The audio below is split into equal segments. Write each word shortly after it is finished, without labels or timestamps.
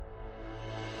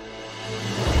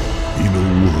In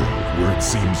a world where it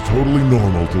seems totally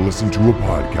normal to listen to a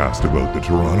podcast about the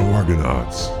Toronto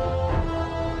Argonauts,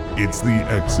 it's the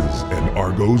X's and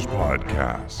Argos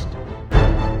podcast.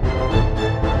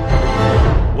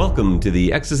 Welcome to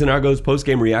the X's and Argos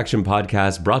post-game reaction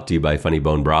podcast brought to you by Funny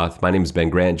Bone Broth. My name is Ben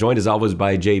Grant, joined as always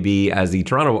by JB as the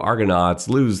Toronto Argonauts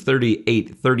lose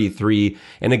 38-33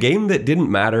 in a game that didn't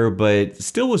matter but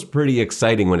still was pretty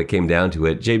exciting when it came down to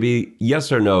it. JB, yes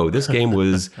or no, this game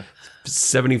was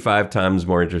 75 times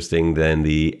more interesting than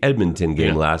the Edmonton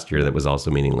game last year that was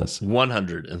also meaningless.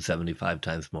 175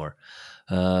 times more.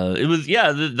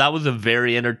 That was a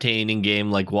very entertaining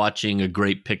game, like watching a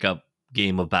great pickup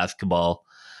game of basketball.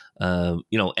 End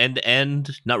to end,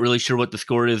 not really sure what the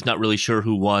score is, not really sure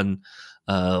who won,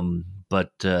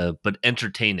 but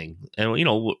entertaining.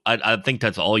 And, I think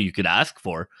that's all you could ask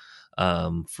for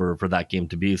that game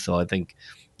to be. So I think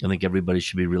everybody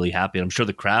should be really happy. I'm sure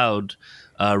the crowd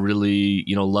really,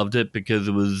 loved it because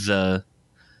it was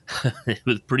it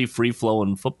was pretty free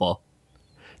flowing football.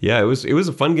 Yeah, it was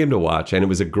a fun game to watch, and it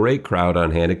was a great crowd on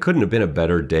hand. It couldn't have been a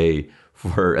better day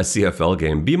for a CFL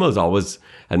game. BMO's always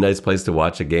a nice place to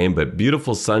watch a game, but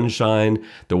beautiful sunshine.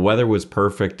 The weather was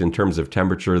perfect in terms of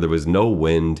temperature. There was no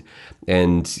wind,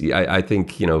 and I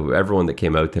think everyone that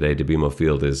came out today to BMO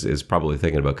Field is probably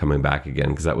thinking about coming back again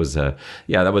because that was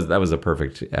a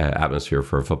perfect atmosphere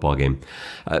for a football game.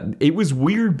 It was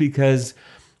weird because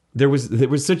there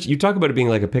was such, you talk about it being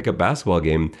like a pickup basketball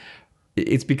game.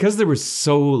 It's because there was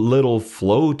so little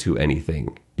flow to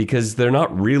anything, because they're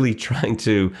not really trying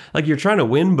to, like, you're trying to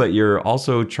win, but you're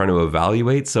also trying to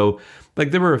evaluate. So,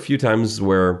 like, there were a few times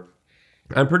where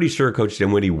I'm pretty sure Coach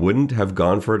Dinwiddie wouldn't have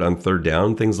gone for it on third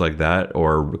down, things like that,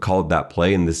 or called that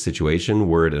play in this situation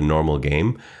were it a normal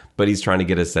game. But he's trying to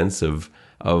get a sense of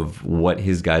what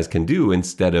his guys can do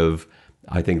instead of,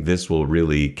 I think this will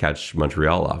really catch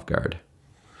Montreal off guard.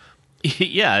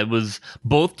 Yeah, it was,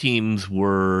 both teams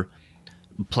were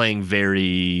playing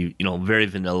very, very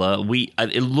vanilla.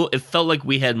 It felt like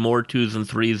we had more twos and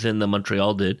threes in than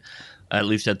Montreal did, at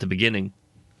least at the beginning.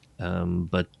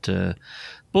 But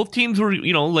both teams were,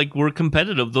 were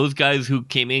competitive. Those guys who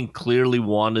came in clearly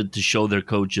wanted to show their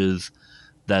coaches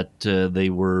that they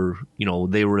were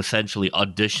essentially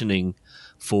auditioning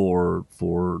for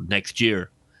next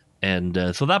year,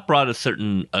 and so that brought a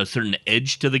certain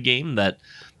edge to the game that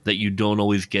you don't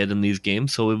always get in these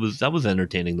games. So that was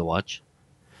entertaining to watch.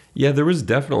 Yeah, there was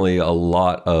definitely a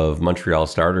lot of Montreal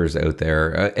starters out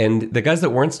there. And the guys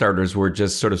that weren't starters were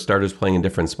just sort of starters playing in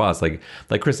different spots. Like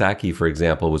Chris Aki, for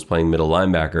example, was playing middle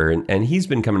linebacker. And he's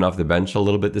been coming off the bench a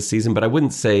little bit this season. But I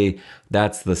wouldn't say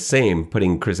that's the same,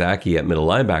 putting Chris Aki at middle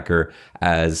linebacker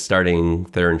as starting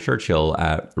Theron Churchill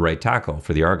at right tackle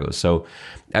for the Argos. So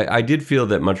I did feel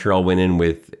that Montreal went in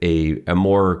with a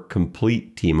more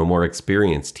complete team, a more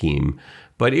experienced team.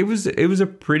 But it was a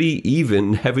pretty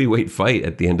even heavyweight fight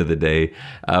at the end of the day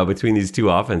between these two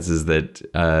offenses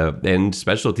and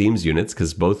special teams units,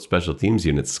 because both special teams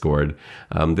units scored,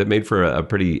 that made for a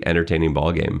pretty entertaining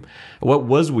ball game. What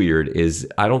was weird is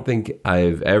I don't think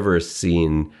I've ever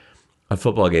seen a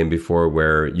football game before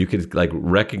where you could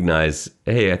recognize,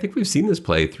 hey, I think we've seen this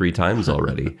play 3 times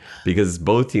already, because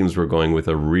both teams were going with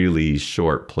a really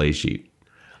short play sheet.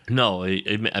 No,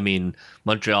 I mean,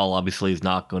 Montreal obviously is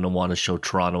not going to want to show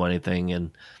Toronto anything,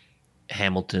 and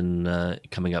Hamilton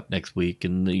coming up next week.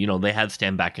 And, they had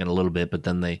stand back in a little bit, but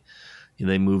then they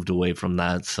moved away from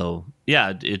that. So,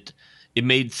 yeah, it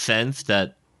made sense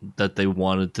that they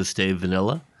wanted to stay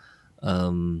vanilla.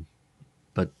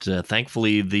 But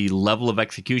thankfully, the level of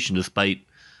execution, despite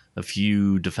a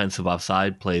few defensive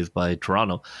offside plays by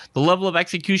Toronto, the level of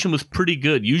execution was pretty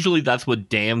good. Usually that's what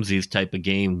damns these type of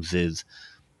games is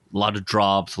a lot of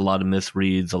drops, a lot of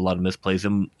misreads, a lot of misplays.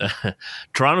 And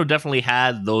Toronto definitely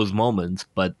had those moments,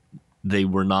 but they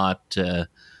were not. It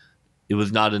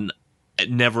was not a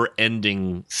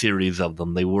never-ending series of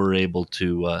them. They were able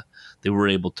to.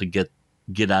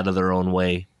 Get out of their own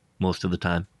way most of the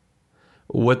time.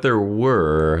 What there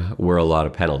were a lot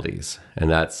of penalties, and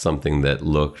that's something that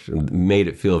made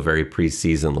it feel very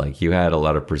preseason like. You had a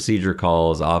lot of procedure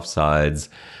calls, offsides,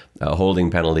 holding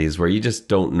penalties where you just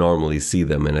don't normally see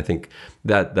them. And I think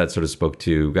that sort of spoke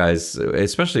to guys,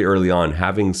 especially early on,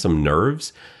 having some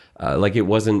nerves. It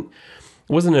wasn't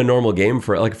a normal game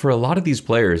for a lot of these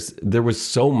players. There was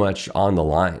so much on the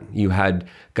line. You had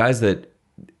guys that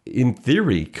in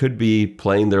theory could be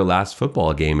playing their last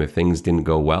football game if things didn't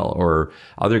go well, or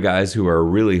other guys who are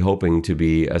really hoping to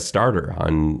be a starter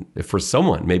for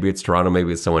someone. Maybe it's Toronto,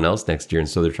 maybe it's someone else next year, and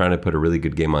so they're trying to put a really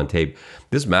good game on tape.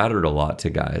 This mattered a lot to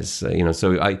guys,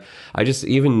 so I just,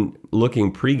 even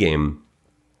looking pregame,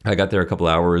 I got there a couple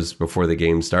hours before the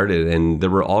game started, and there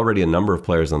were already a number of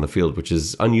players on the field, which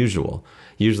is unusual.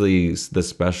 Usually the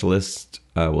specialists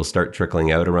will start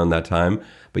trickling out around that time,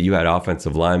 but you had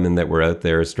offensive linemen that were out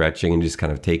there stretching and just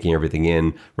kind of taking everything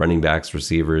in, running backs,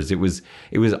 receivers. It was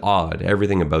odd,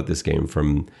 everything about this game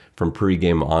from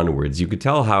pregame onwards. You could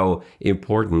tell how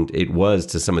important it was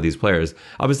to some of these players.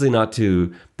 Obviously not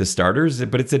to the starters,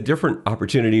 but it's a different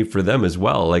opportunity for them as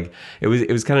well. Like it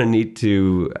was kind of neat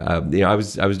to I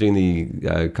was doing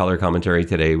the color commentary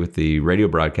today with the radio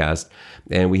broadcast,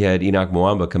 and we had Enoch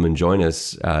Mwamba come and join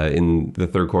us in the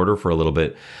third quarter for a little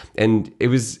bit, and it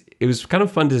was kind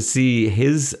of fun to see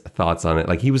his thoughts on it.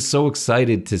 Like he was so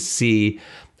excited to see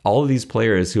all of these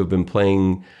players who have been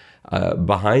playing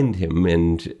behind him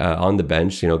and on the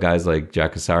bench, guys like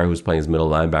Jack Cassar, who's playing his middle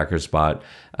linebacker spot,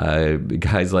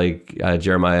 guys like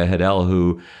Jeremiah Hiddell,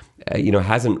 who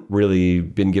hasn't really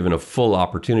been given a full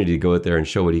opportunity to go out there and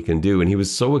show what he can do. And he was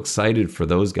so excited for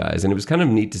those guys. And it was kind of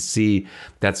neat to see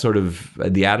that sort of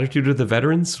the attitude of the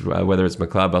veterans, whether it's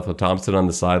McLeod Bethel-Thompson on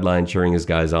the sideline cheering his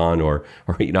guys on, or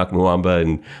Enoch Mwamba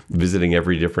and visiting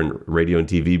every different radio and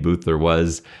TV booth there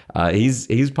was.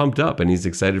 He's pumped up and he's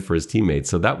excited for his teammates.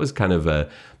 So that was kind of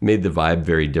made the vibe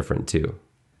very different too.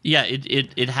 Yeah,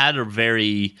 it had a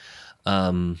very...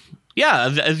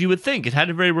 as you would think, it had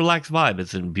a very relaxed vibe.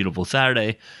 It's a beautiful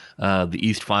Saturday. The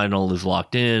East Final is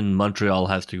locked in. Montreal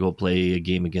has to go play a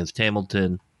game against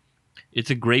Hamilton. It's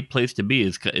a great place to be.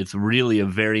 It's really a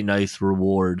very nice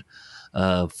reward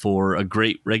for a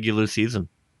great regular season.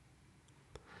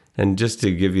 And just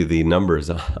to give you the numbers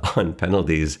on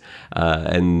penalties,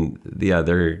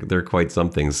 they're quite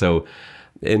something. So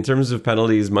in terms of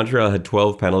penalties, Montreal had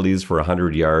 12 penalties for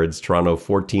 100 yards. Toronto,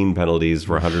 14 penalties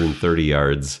for 130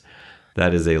 yards.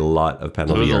 That is a lot of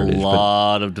penalty yardage. There's a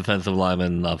lot of defensive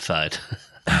linemen offside.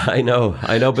 I know.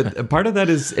 But part of that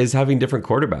is having different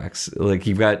quarterbacks. Like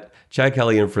you've got Chad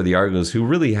Kelly in for the Argos, who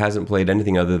really hasn't played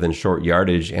anything other than short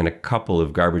yardage and a couple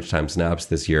of garbage time snaps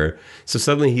this year. So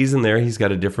suddenly he's in there. He's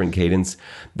got a different cadence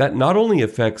that not only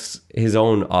affects his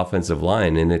own offensive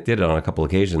line, and it did on a couple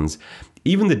occasions,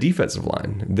 even the defensive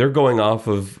line. They're going off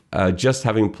of just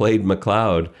having played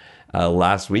McLeod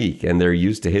last week, and they're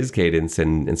used to his cadence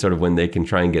and sort of when they can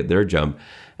try and get their jump.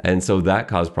 And so that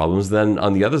caused problems. Then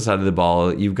on the other side of the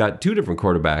ball, you've got two different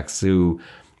quarterbacks who,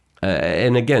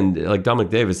 and again, like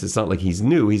Dominic Davis, it's not like he's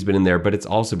new. He's been in there, but it's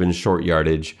also been short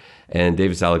yardage. And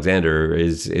Davis Alexander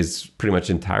is pretty much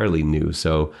entirely new.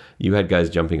 So you had guys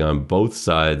jumping on both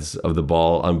sides of the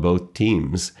ball on both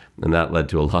teams, and that led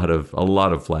to a lot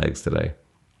of flags today.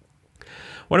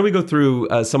 Why don't we go through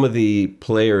some of the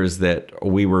players that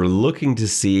we were looking to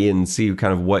see and see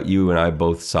kind of what you and I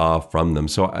both saw from them.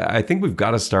 So I think we've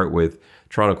got to start with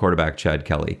Toronto quarterback Chad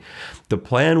Kelly. The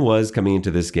plan was coming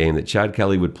into this game that Chad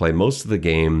Kelly would play most of the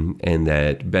game and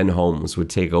that Ben Holmes would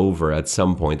take over at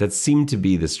some point. That seemed to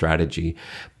be the strategy.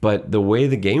 But the way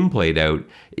the game played out,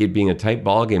 it being a tight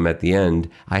ball game at the end,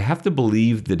 I have to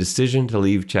believe the decision to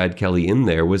leave Chad Kelly in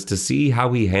there was to see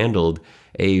how he handled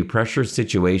a pressure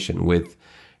situation with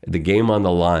the game on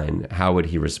the line. How would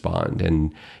he respond?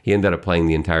 And he ended up playing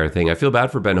the entire thing. I feel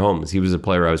bad for Ben Holmes. He was a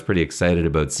player I was pretty excited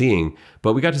about seeing,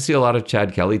 but we got to see a lot of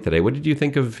Chad Kelly today. What did you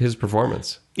think of his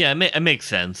performance? Yeah, it makes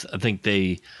sense. I think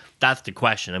that's the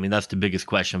question. I mean, that's the biggest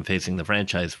question facing the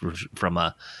franchise from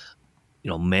a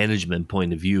management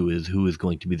point of view, is who is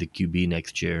going to be the QB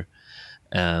next year.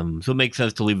 So it makes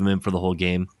sense to leave him in for the whole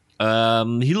game.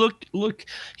 He looked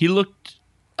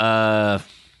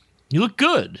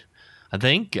good. I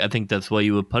think that's why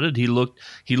you would put it. He looked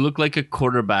like a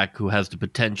quarterback who has the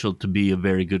potential to be a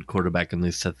very good quarterback in the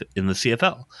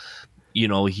CFL.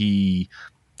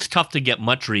 It's tough to get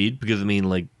much read because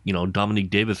Dominique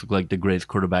Davis looked like the greatest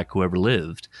quarterback who ever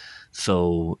lived.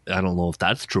 So I don't know if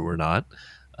that's true or not.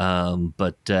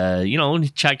 But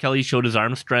Chad Kelly showed his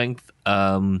arm strength.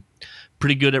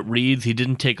 Pretty good at reads. He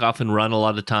didn't take off and run a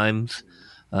lot of times.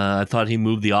 I thought he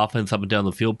moved the offense up and down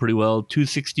the field pretty well.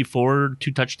 264,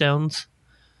 2 touchdowns.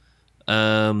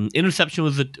 Interception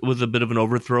was a bit of an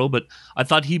overthrow, but I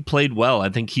thought he played well. I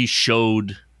think he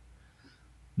showed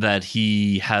that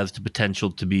he has the potential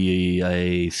to be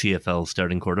a CFL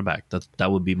starting quarterback.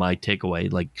 That would be my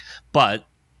takeaway. But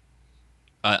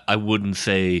I wouldn't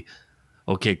say,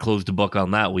 okay, close the book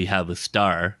on that. We have a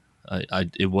star.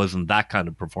 It wasn't that kind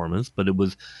of performance, but it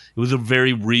was a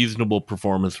very reasonable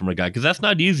performance from a guy, because that's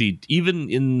not easy, even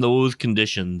in those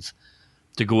conditions,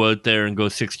 to go out there and go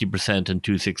 60% and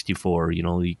 264.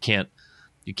 You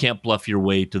can't bluff your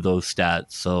way to those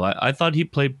stats. So I thought he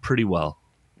played pretty well.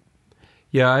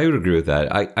 Yeah, I would agree with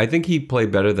that. I think he played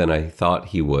better than I thought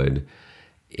he would.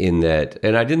 in that,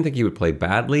 and I didn't think he would play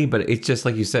badly, but it's just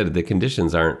like you said, the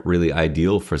conditions aren't really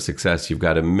ideal for success. You've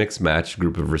got a mixed match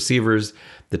group of receivers.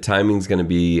 The timing's going to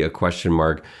be a question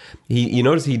mark. You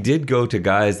notice he did go to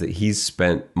guys that he's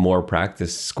spent more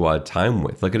practice squad time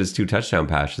with. Look at his 2 touchdown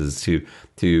passes to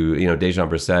Dejan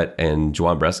Brissett and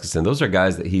Juwan Brescacin. Those are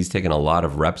guys that he's taken a lot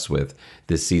of reps with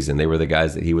this season. They were the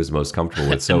guys that he was most comfortable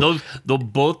with. So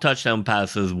and both touchdown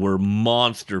passes were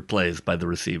monster plays by the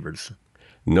receivers.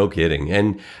 No kidding.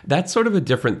 And that's sort of a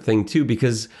different thing too,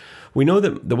 because we know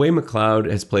that the way McLeod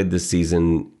has played this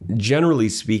season, generally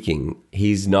speaking,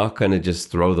 he's not going to just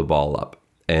throw the ball up.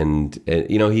 And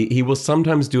he will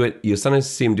sometimes do it. You sometimes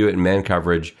see him do it in man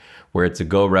coverage where it's a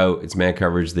go route, it's man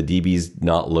coverage, the DB's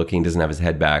not looking, doesn't have his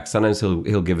head back. Sometimes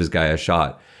he'll give his guy a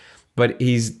shot. But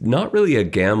he's not really a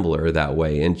gambler that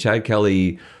way. And Chad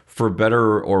Kelly, for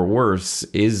better or worse,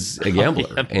 is a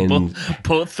gambler. Yeah, and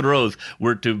both throws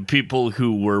were to people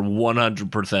who were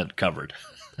 100% covered.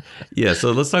 Yeah,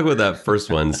 so let's talk about that first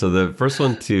one. So the first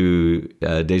one to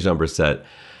Dejan Brissett.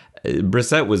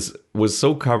 Brissett was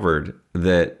so covered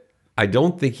that I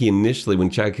don't think he initially, when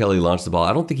Chad Kelly launched the ball,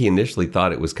 I don't think he initially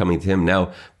thought it was coming to him.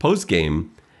 Now,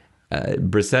 post-game,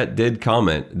 Brissett did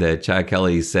comment that Chad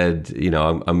Kelly said,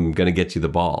 I'm going to get you the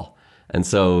ball. And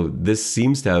so this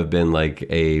seems to have been like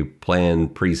a plan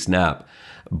pre-snap.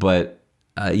 But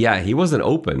he wasn't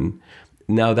open.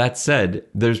 Now, that said,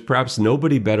 there's perhaps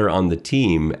nobody better on the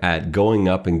team at going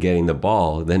up and getting the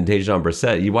ball than Dejan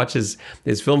Brissett. You watch his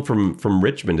film from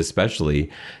Richmond especially,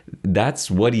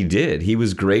 that's what he did. He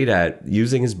was great at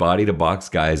using his body to box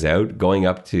guys out, going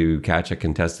up to catch a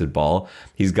contested ball.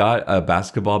 He's got a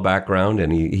basketball background,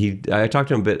 and I talked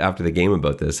to him a bit after the game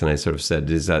about this, and I sort of said,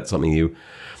 is that something you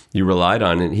relied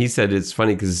on? And he said it's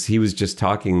funny because he was just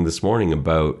talking this morning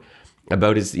about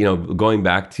his, going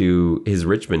back to his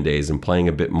Richmond days and playing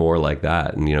a bit more like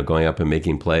that and, going up and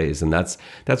making plays. And that's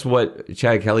what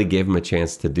Chad Kelly gave him a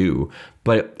chance to do.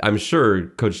 But I'm sure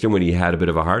Coach Dinwiddie had a bit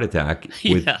of a heart attack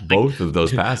with both of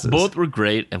those passes. Both were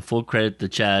great, and full credit to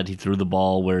Chad. He threw the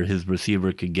ball where his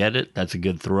receiver could get it. That's a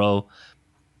good throw.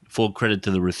 Full credit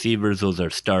to the receivers. Those are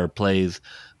star plays.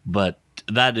 But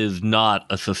that is not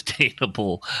a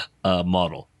sustainable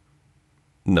model.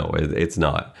 No, it's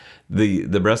not. The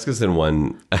Brescacin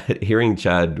one, hearing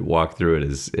Chad walk through it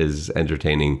is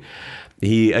entertaining.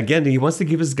 He wants to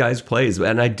give his guys plays,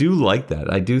 and I do like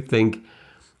that. I do think,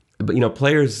 but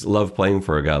players love playing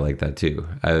for a guy like that too.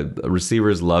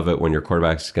 Receivers love it when your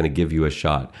quarterback's going to give you a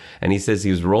shot. And he says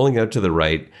he was rolling out to the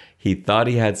right. He thought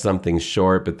he had something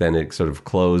short, but then it sort of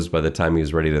closed by the time he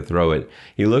was ready to throw it.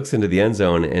 He looks into the end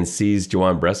zone and sees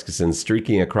Juwan Brescacin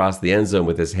streaking across the end zone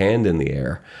with his hand in the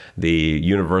air, the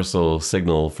universal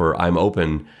signal for I'm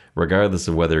open, regardless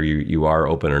of whether you are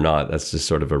open or not. That's just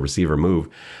sort of a receiver move.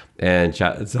 And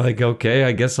it's like, okay,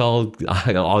 I guess I'll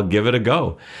give it a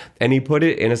go. And he put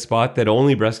it in a spot that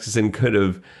only Brescacin could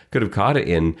have caught it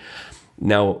in.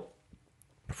 Now,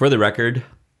 for the record,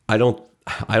 I don't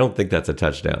think that's a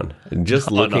touchdown.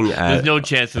 Just looking at, there's no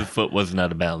chance his foot wasn't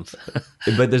out of bounds.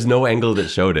 But there's no angle that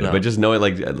showed it. No. But just know it,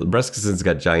 like Brescacin's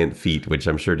got giant feet, which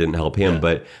I'm sure didn't help him. Yeah.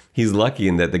 But he's lucky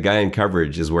in that the guy in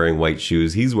coverage is wearing white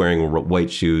shoes. He's wearing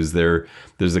white shoes.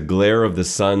 There's a glare of the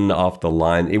sun off the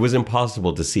line. It was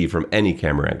impossible to see from any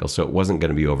camera angle, so it wasn't going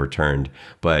to be overturned.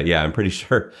 But yeah, I'm pretty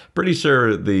sure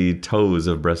the toes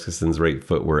of Brescacin's right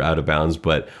foot were out of bounds.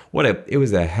 But it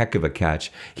was a heck of a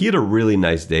catch. He had a really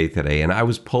nice day today, and I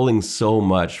was pulling so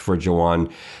much for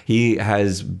Juwan. He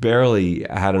has barely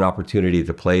had an opportunity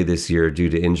to play this year due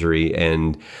to injury,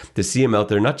 and to see him out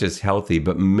there, not just healthy,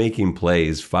 but making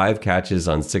plays. 5 catches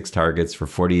on 6 targets for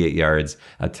 48 yards,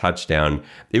 a touchdown.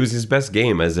 It was his best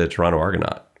game as a Toronto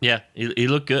Argonaut. Yeah, he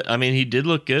looked good. I mean, he did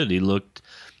look good. He looked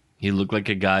like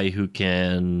a guy who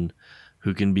can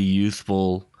be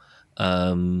useful.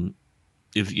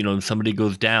 If somebody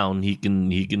goes down, he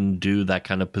can do that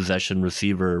kind of possession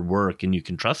receiver work, and you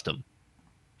can trust him.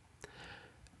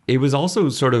 It was also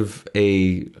sort of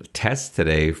a test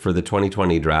today for the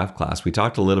 2020 draft class. We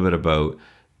talked a little bit about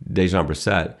Dejan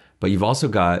Brissett, but you've also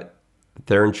got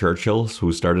Theron Churchill,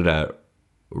 who started at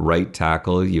right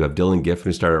tackle. You have Dylan Giffen,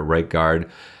 who started at right guard.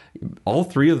 All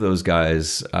 3 of those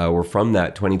guys were from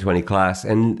that 2020 class,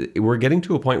 and we're getting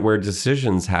to a point where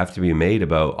decisions have to be made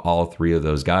about all 3 of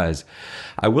those guys.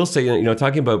 I will say,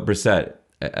 talking about Brissett,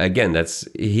 again,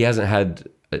 he hasn't had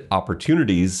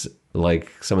opportunities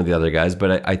like some of the other guys,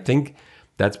 but I think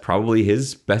that's probably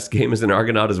his best game as an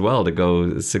Argonaut as well, to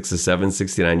go 6 of 7,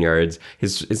 69 yards.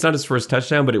 It's not his first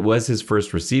touchdown, but it was his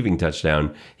first receiving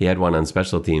touchdown. He had one on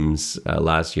special teams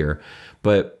last year.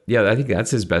 But yeah, I think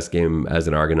that's his best game as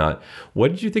an Argonaut.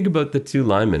 What did you think about the two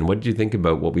linemen? What did you think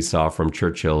about what we saw from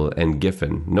Churchill and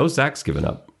Giffen? No sacks given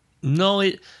up. No,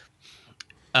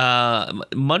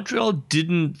 Montreal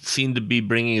didn't seem to be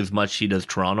bringing as much heat as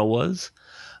Toronto was.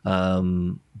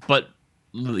 But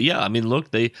yeah, I mean, look,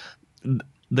 they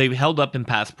held up in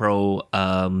pass pro.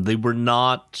 They were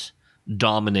not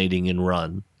dominating in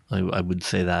run. I would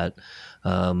say that.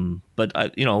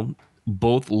 But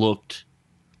both looked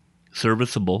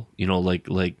serviceable.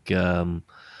 Like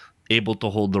able to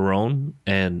hold their own,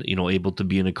 and able to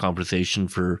be in a conversation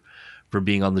for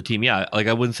being on the team. Yeah, like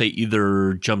I wouldn't say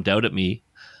either jumped out at me,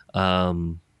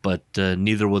 but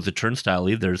neither was a turnstile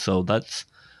either. So that's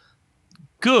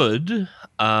good.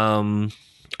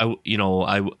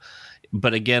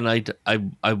 But again, I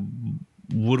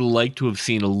would have liked to have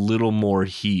seen a little more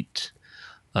heat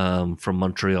from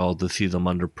Montreal to see them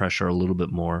under pressure a little bit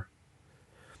more.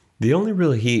 The only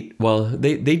real heat, well,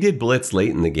 they did blitz late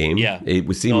in the game. Yeah. It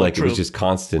would seem like true. It was just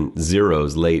constant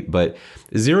zeros late, but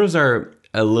zeros are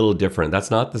a little different. That's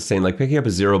not the same. Like picking up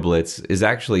a zero blitz is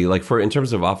actually, like in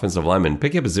terms of offensive linemen,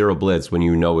 picking up a zero blitz when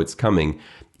you know it's coming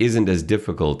isn't as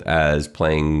difficult as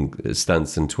playing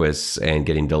stunts and twists and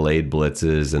getting delayed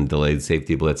blitzes and delayed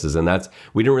safety blitzes. And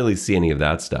we didn't really see any of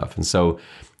that stuff. And so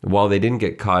while they didn't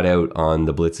get caught out on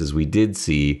the blitzes we did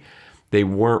see, they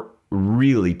weren't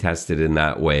really tested in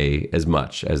that way as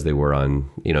much as they were on,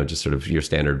 just sort of your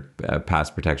standard pass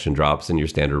protection drops and your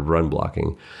standard run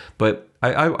blocking. But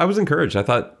I was encouraged. I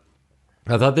thought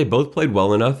they both played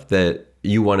well enough that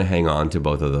you want to hang on to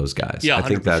both of those guys. Yeah, 100%. I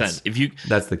think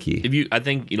that's the key. I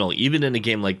think even in a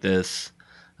game like this,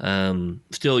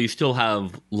 you still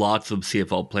have lots of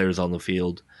CFL players on the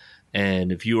field, and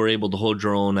if you are able to hold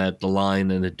your own at the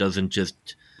line and it doesn't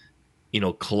just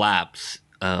collapse,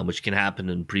 which can happen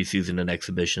in preseason and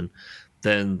exhibition,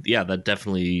 then yeah, that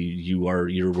definitely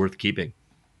you're worth keeping.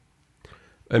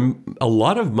 And a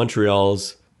lot of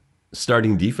Montreal's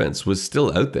starting defense was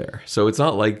still out there, so it's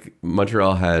not like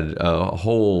Montreal had a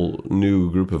whole new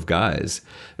group of guys.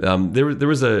 They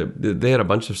had a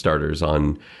bunch of starters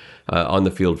on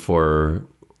the field for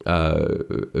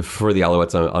the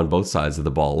Alouettes on both sides of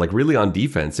the ball. Like really on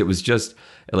defense, it was just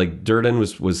like Durden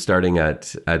was starting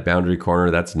at boundary corner.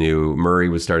 That's new. Murray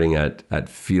was starting at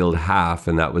field half,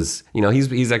 and that was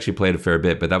he's actually played a fair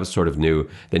bit, but that was sort of new.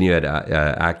 Then you had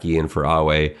Aki in for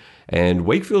Awe. And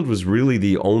Wakefield was really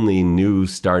the only new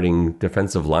starting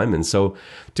defensive lineman. So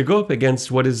to go up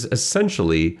against what is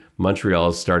essentially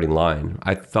Montreal's starting line,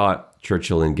 I thought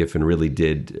Churchill and Giffen really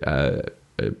did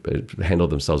handle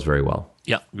themselves very well.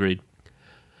 Yeah, agreed.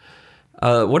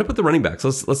 What about the running backs?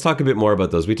 Let's talk a bit more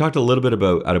about those. We talked a little bit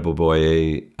about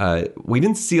Adeboboye. We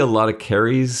didn't see a lot of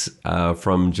carries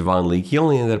from Javon Leake. He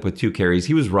only ended up with 2 carries.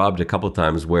 He was robbed a couple of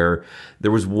times where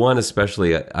there was one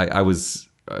especially I was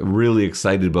really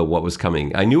excited about what was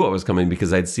coming. I knew what was coming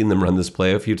because I'd seen them run this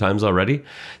play a few times already.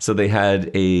 So they had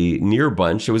a near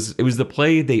bunch. It was the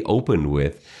play they opened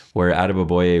with where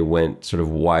Adeboboye went sort of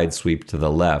wide sweep to the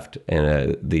left,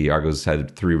 and the Argos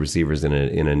had 3 receivers in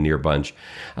a near bunch.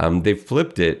 They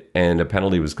flipped it, and a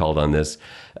penalty was called on this.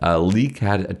 Leake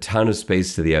had a ton of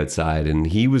space to the outside, and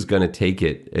he was going to take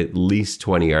it at least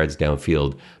 20 yards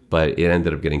downfield, but it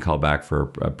ended up getting called back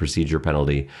for a procedure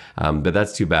penalty. But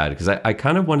that's too bad, because I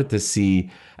kind of wanted to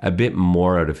see a bit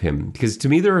more out of him, because to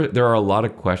me there are a lot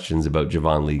of questions about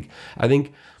Javon Leake. I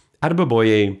think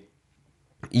Adeboboye,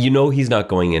 he's not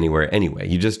going anywhere anyway.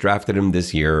 You just drafted him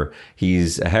this year.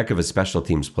 He's a heck of a special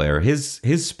teams player. His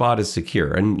spot is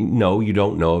secure. And no, you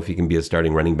don't know if he can be a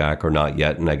starting running back or not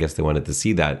yet. And I guess they wanted to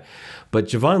see that. But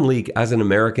Javon Leake, as an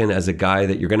American, as a guy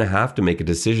that you're going to have to make a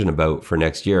decision about for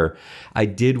next year, I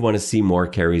did want to see more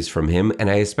carries from him. And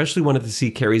I especially wanted to see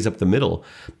carries up the middle,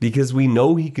 because we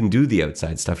know he can do the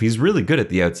outside stuff. He's really good at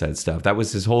the outside stuff. That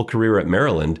was his whole career at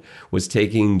Maryland, was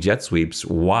taking jet sweeps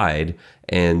wide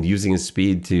and using his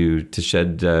speed to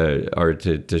shed or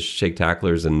to shake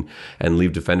tacklers and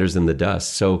leave defenders in the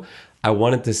dust. So I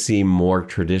wanted to see more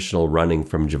traditional running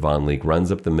from Javon Leake,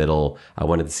 runs up the middle. I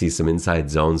wanted to see some inside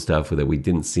zone stuff that we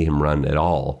didn't see him run at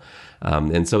all.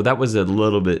 And so that was a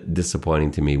little bit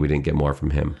disappointing to me. We didn't get more from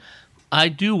him. I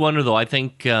do wonder, though. I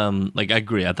think, I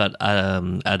agree. I thought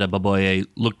Adeboboye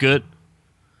looked good.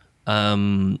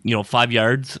 5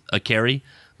 yards a carry.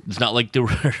 It's not like there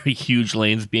were huge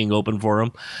lanes being open for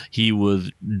him. He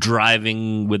was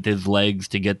driving with his legs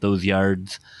to get those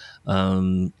yards.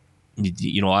 40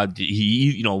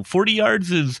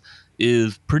 yards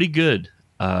is pretty good.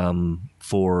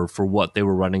 for what they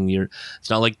were running here. It's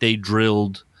not like they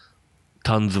drilled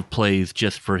tons of plays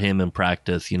just for him in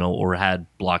practice, or had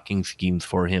blocking schemes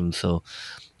for him. So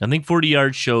I think 40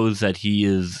 yards shows that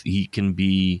he can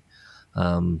be,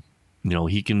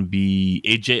 he can be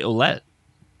AJ Ouellette,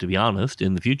 to be honest,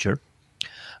 in the future.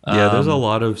 Yeah, there's a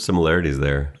lot of similarities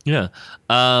there. Yeah.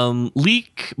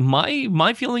 Leak,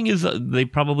 my feeling is they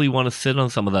probably want to sit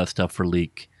on some of that stuff for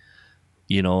Leak.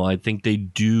 I think they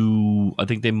do. I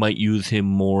think they might use him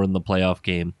more in the playoff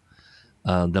game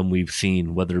than we've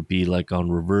seen, whether it be like on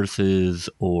reverses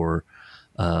or,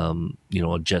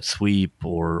 a jet sweep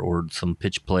or some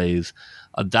pitch plays.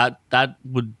 That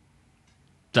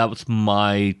was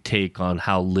my take on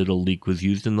how little Leak was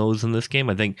used in those in this game.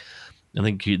 I think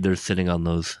they're sitting on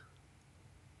those.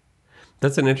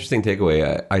 That's an interesting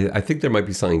takeaway. I think there might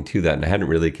be something to that, and I hadn't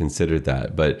really considered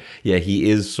that. But yeah,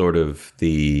 he is sort of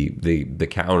the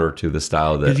counter to the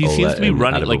style that he seems to be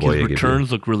running. Like his Adeboboye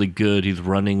returns look really good. He's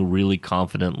running really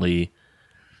confidently.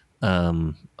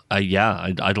 I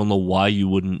don't know why you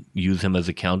wouldn't use him as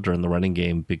a counter in the running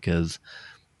game, because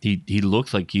he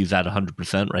looks like he's at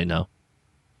 100% right now.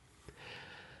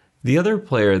 The other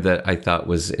player that I thought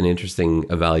was an interesting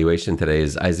evaluation today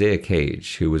is Isaiah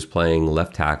Cage, who was playing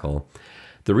left tackle.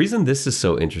 The reason this is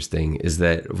so interesting is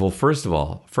that, well, first of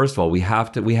all, we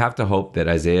have to hope that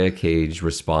Isaiah Cage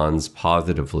responds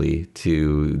positively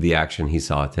to the action he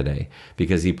saw today,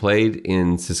 because he played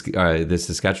in the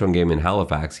Saskatchewan game in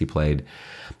Halifax. It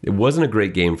wasn't a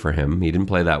great game for him. He didn't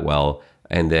play that well,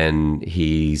 and then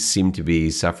he seemed to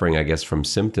be suffering, I guess, from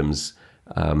symptoms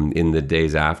in the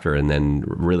days after, and then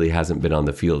really hasn't been on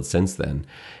the field since then.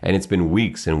 And it's been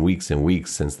weeks and weeks and weeks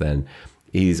since then.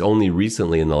 He's only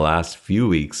recently in the last few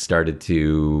weeks started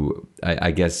to,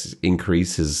 I guess,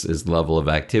 increase his level of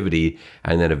activity,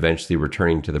 and then eventually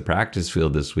returning to the practice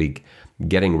field this week,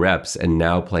 getting reps, and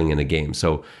now playing in a game.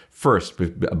 So first,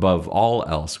 above all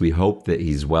else, we hope that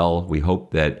he's well. We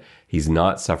hope that he's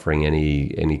not suffering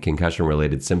any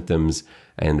concussion-related symptoms,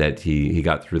 and that he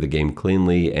got through the game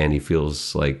cleanly, and he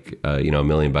feels like $1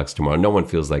 million tomorrow. No one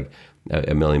feels like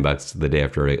 $1 million the day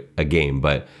after a game,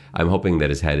 but I'm hoping that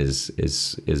his head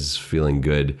is feeling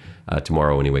good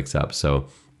tomorrow when he wakes up. So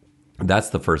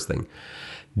that's the first thing.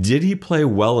 Did he play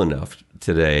well enough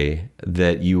today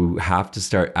that you have to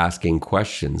start asking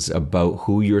questions about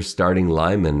who your starting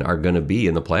linemen are going to be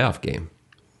in the playoff game?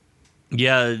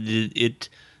 Yeah,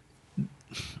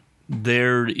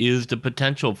 there is the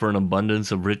potential for an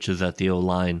abundance of riches at the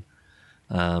O-line.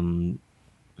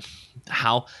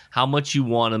 How much you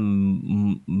want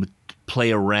to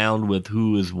play around with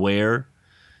who is where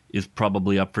is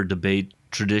probably up for debate.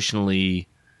 Traditionally,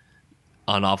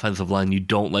 on offensive line, you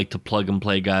don't like to plug and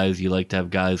play guys. You like to have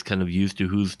guys kind of used to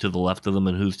who's to the left of them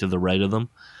and who's to the right of them.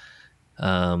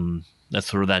 That's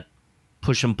sort of that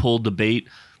push and pull debate,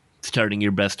 starting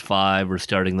your best five or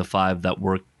starting the five that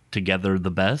work together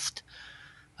the best.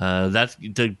 That's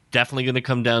definitely going to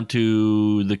come down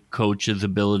to the coach's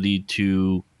ability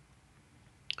to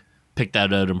pick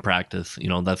that out in practice.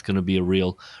 That's going to be a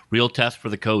real test for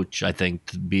the coach, I think,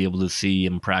 to be able to see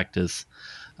in practice.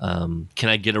 Can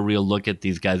I get a real look at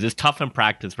these guys? It's tough in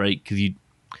practice, right? Because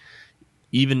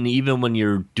even when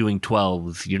you're doing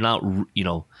 12s, you're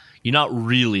not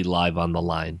really live on the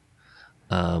line.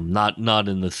 Not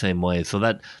in the same way. So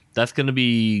that's going to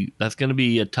be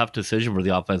a tough decision for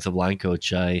the offensive line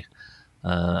coach. I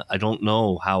don't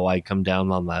know how I come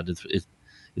down on that.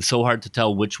 It's so hard to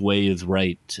tell which way is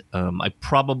right. I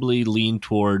probably lean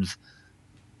towards,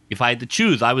 if I had to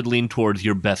choose, I would lean towards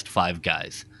your best five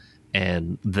guys,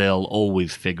 and they'll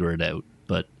always figure it out.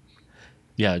 But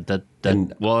yeah, that's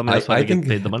why I get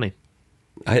paid the money.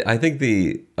 I think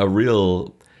a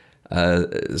real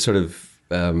sort of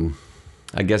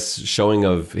I guess showing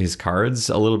of his cards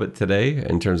a little bit today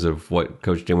in terms of what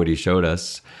Coach Dinwiddie showed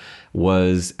us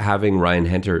was having Ryan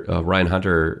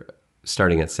Hunter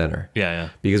starting at center. Yeah.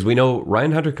 Because we know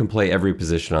Ryan Hunter can play every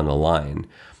position on the line.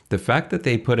 The fact that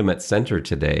they put him at center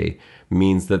today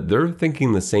means that they're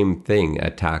thinking the same thing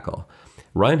at tackle.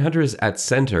 Ryan Hunter is at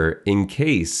center in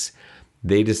case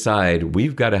they decide we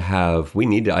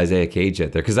need Isaiah Cage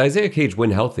out there. Because Isaiah Cage, when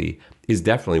healthy, is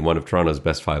definitely one of Toronto's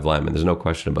best five linemen. There's no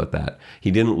question about that. He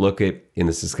didn't look it in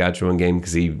the Saskatchewan game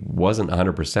because he wasn't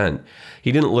 100%.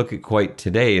 He didn't look it quite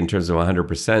today in terms of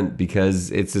 100%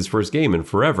 because it's his first game in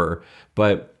forever.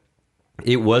 But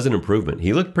it was an improvement.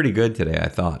 He looked pretty good today, I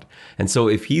thought. And so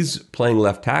if he's playing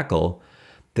left tackle,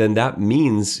 then that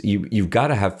means you've got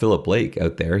to have Philip Blake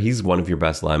out there. He's one of your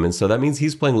best linemen. So that means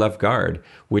he's playing left guard,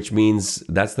 which means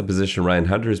that's the position Ryan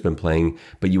Hunter has been playing.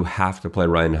 But you have to play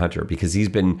Ryan Hunter because he's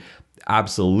been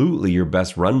absolutely your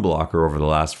best run blocker over the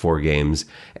last 4 games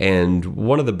and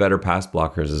one of the better pass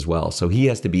blockers as well. So he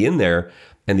has to be in there,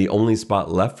 and the only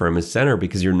spot left for him is center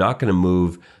because you're not going to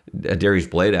move Darius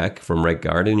Bladek from right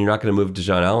guard and you're not going to move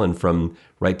Deshaun Allen from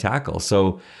right tackle.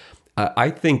 So I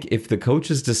think if the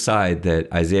coaches decide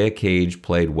that Isaiah Cage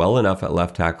played well enough at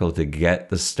left tackle to get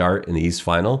the start in the East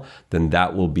Final, then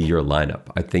that will be your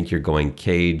lineup. I think you're going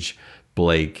Cage,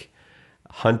 Blake,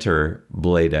 Hunter,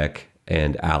 Bladek,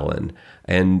 and Allen.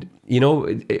 And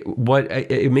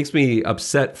it makes me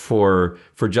upset for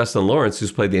Justin Lawrence,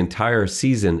 who's played the entire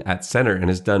season at center and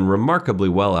has done remarkably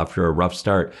well after a rough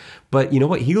start. But you know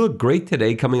what? He looked great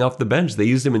today coming off the bench. They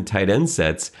used him in tight end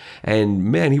sets, and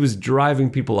man, he was driving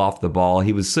people off the ball.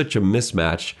 He was such a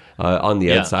mismatch on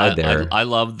the outside there. I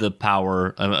love the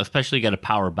power, especially get a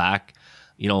power back.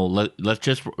 Let's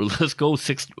go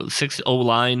 6-0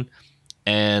 line,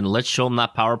 and let's show them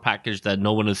that power package that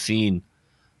no one has seen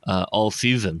all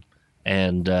season.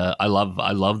 And I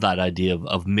love that idea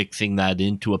of mixing that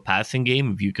into a passing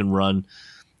game. If you can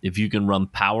run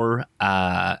power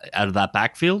out of that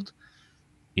backfield,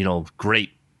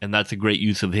 great. And that's a great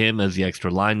use of him as the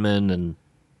extra lineman. And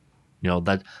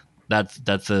I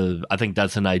think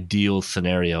that's an ideal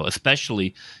scenario,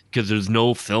 especially because there's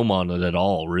no film on it at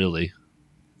all, really.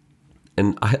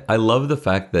 And I love the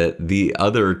fact that the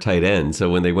other tight end, so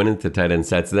when they went into tight end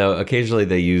sets, now occasionally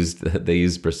they used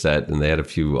Brissett and they had a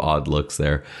few odd looks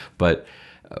there, but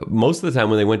most of the time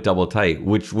when they went double tight,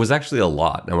 which was actually a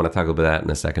lot, I want to talk about that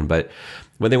in a second, but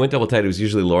when they went double tight, it was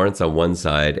usually Lawrence on one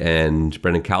side and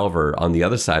Brendan Calver on the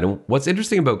other side. And what's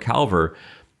interesting about Calver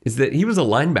is that he was a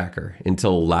linebacker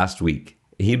until last week.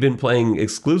 He'd been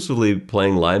exclusively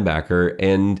playing linebacker,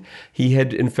 and he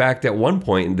had, in fact, at one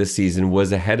point this season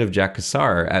was ahead of Jack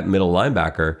Cassar at middle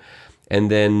linebacker. And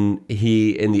then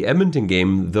he, in the Edmonton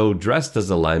game, though dressed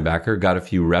as a linebacker, got a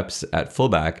few reps at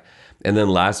fullback. And then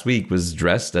last week was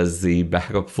dressed as the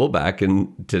backup fullback,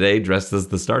 and today dressed as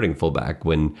the starting fullback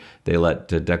when they let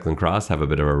Declan Cross have a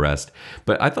bit of a rest.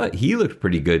 But I thought he looked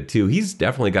pretty good too. He's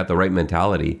definitely got the right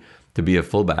mentality to be a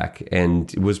fullback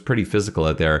and was pretty physical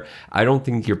out there. I don't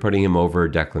think you're putting him over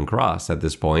Declan Cross at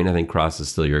this point. I think Cross is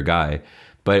still your guy.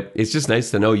 But it's just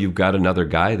nice to know you've got another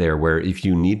guy there where if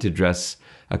you need to dress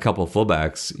a couple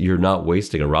fullbacks, you're not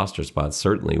wasting a roster spot,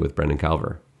 certainly with Brendan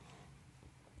Calver.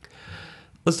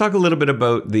 Let's talk a little bit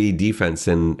about the defense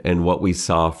and what we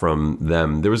saw from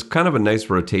them. There was kind of a nice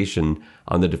rotation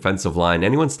on the defensive line.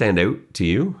 Anyone stand out to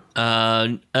you?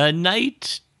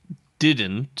 Knight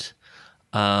didn't.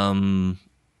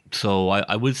 So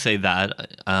I would say that,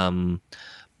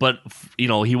 but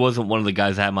he wasn't one of the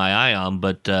guys I had my eye on,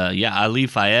 but, Ali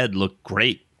Fayed looked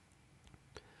great.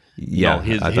 Yeah.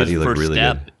 I thought he looked really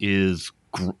good. His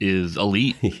first step is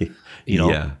elite.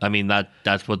 Yeah. I mean,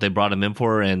 that's what they brought him in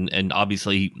for. And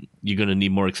obviously you're going to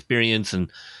need more experience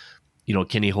and,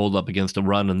 can he hold up against a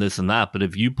run and this and that? But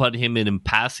if you put him in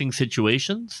passing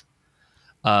situations,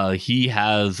 he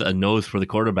has a nose for the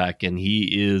quarterback, and he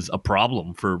is a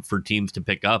problem for teams to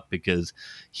pick up because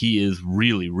he is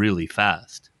really, really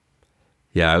fast.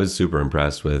 Yeah, I was super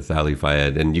impressed with Ali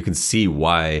Fayed, and you can see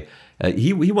why.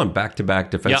 He won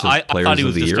back-to-back Defensive Players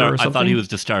of the Year or something? I thought he was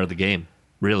the star of the game,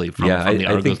 really, from the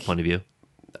Argos point of view.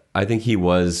 I think he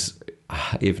was,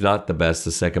 if not the best,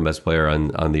 the second best player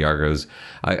on the Argos.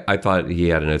 I thought he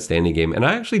had an outstanding game. And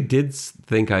I actually did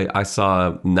think I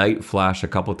saw Knight flash a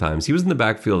couple times. He was in the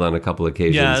backfield on a couple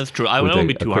occasions. Yeah, that's true. I wouldn't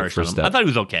be too harsh on him. I thought he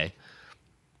was okay.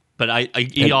 But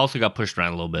he also got pushed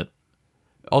around a little bit.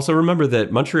 Also, remember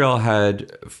that Montreal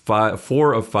had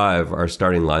 4 of 5 are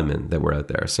starting linemen that were out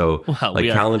there. So,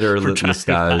 Calendar,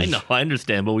 Lestage. I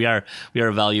understand, but we are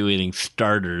evaluating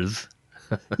starters.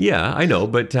 Yeah, I know,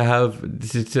 but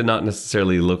to not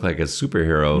necessarily look like a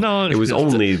superhero, no, it was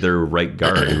only their right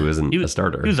guard who isn't a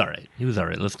starter. He was all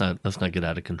right. Let's not get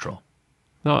out of control.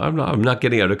 No, I'm not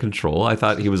getting out of control. I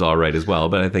thought he was all right as well,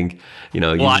 but I think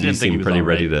you seemed pretty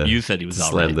ready to. You said he was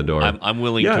all right. Slam the door. I'm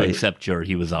willing to accept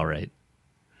he was all right.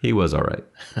 He was all right.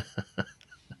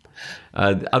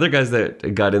 Other guys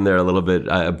that got in there a little bit,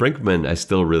 Brinkman, I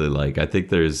still really like. I think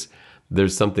there's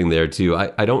something there too.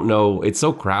 I don't know. It's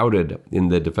so crowded in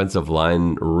the defensive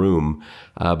line room,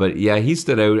 but yeah, he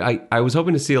stood out. I was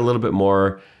hoping to see a little bit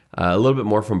more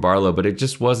from Barlow, but it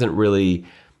just wasn't really.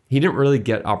 He didn't really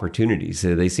get opportunities.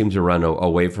 They seemed to run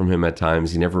away from him at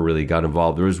times. He never really got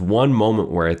involved. There was one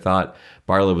moment where I thought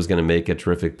Barlow was going to make a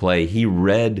terrific play. He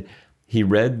read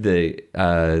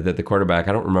that the quarterback,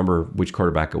 I don't remember which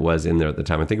quarterback it was in there at the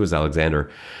time. I think it was Alexander.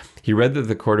 He read that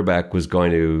the quarterback was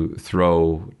going to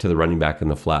throw to the running back in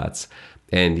the flats.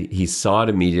 And he saw it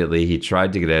immediately. He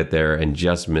tried to get out there and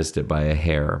just missed it by a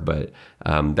hair. But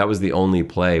that was the only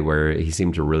play where he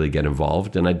seemed to really get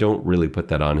involved. And I don't really put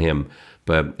that on him.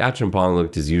 But Acheampong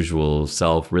looked his usual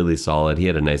self, really solid. He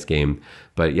had a nice game.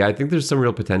 But yeah, I think there's some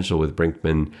real potential with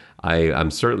Brinkman.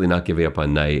 I'm certainly not giving up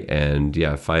on Knight. And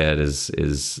yeah, Fayed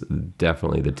is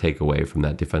definitely the takeaway from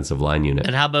that defensive line unit.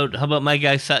 And how about my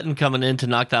guy Sutton coming in to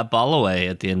knock that ball away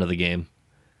at the end of the game?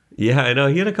 Yeah, I know.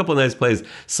 He had a couple of nice plays.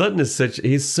 Sutton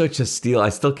he's such a steal. I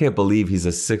still can't believe he's a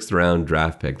 6th round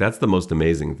draft pick. That's the most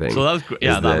amazing thing. So that was great.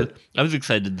 Yeah, I was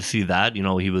excited to see that. He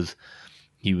was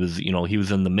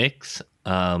in the mix.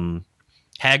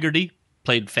 Haggerty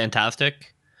played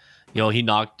fantastic.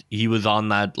 He was on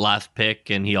that last pick,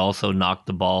 and he also knocked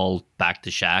the ball back to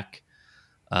Shaq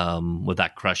with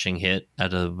that crushing hit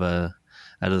out of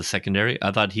the secondary.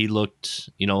 I thought he looked,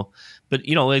 but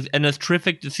and it's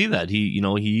terrific to see that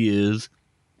he is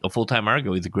a full-time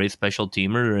Argo. He's a great special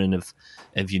teamer, and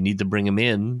if you need to bring him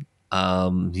in,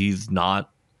 he's not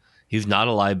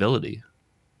a liability.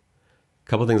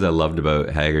 Couple things I loved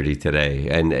about Haggerty today.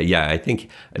 And yeah, I think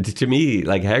to me,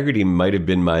 like Haggerty might have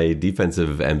been my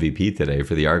defensive MVP today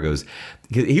for the Argos.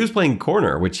 He was playing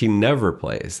corner, which he never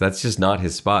plays. That's just not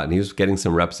his spot. And he was getting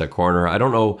some reps at corner. I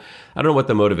don't know what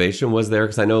the motivation was there,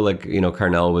 because I know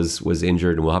Carnell was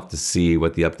injured, and we'll have to see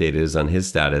what the update is on his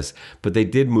status. But they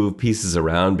did move pieces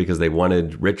around because they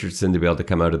wanted Richardson to be able to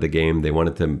come out of the game. They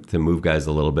wanted to move guys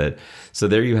a little bit. So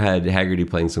there you had Haggerty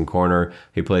playing some corner.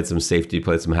 He played some safety,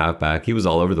 played some halfback. He was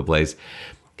all over the place.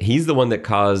 He's the one that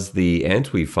caused the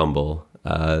Antwi fumble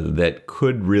that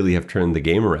could really have turned the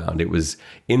game around. It was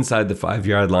inside the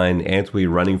 5-yard line, Antwi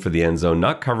running for the end zone,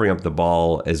 not covering up the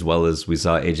ball as well as we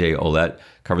saw AJ Ouellette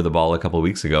cover the ball a couple of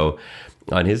weeks ago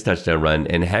on his touchdown run.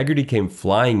 And Haggerty came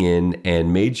flying in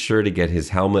and made sure to get his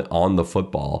helmet on the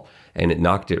football, and it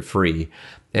knocked it free.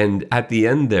 And at the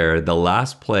end there, the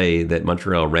last play that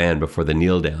Montreal ran before the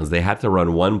kneel downs, they had to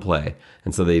run one play.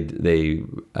 And so they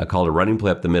called a running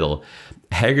play up the middle.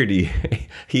 Haggerty,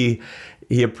 he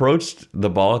approached the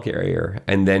ball carrier,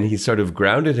 and then he sort of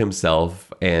grounded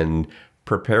himself and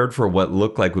prepared for what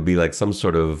looked like would be like some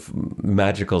sort of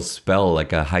magical spell,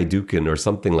 like a Hadouken or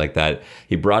something like that.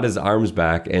 He brought his arms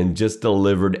back and just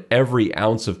delivered every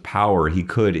ounce of power he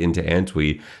could into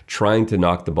Antwi, trying to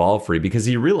knock the ball free, because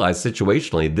he realized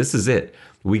situationally, this is it.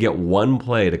 We get one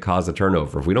play to cause a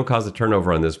turnover. If we don't cause a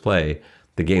turnover on this play,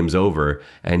 the game's over.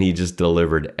 And he just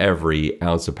delivered every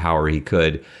ounce of power he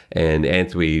could. And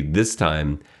Antwi this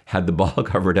time had the ball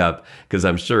covered up, because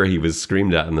I'm sure he was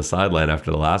screamed at on the sideline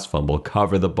after the last fumble.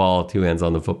 Cover the ball, 2 hands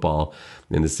on the football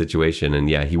in this situation. And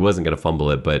yeah, he wasn't going to fumble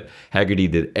it, but Haggerty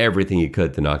did everything he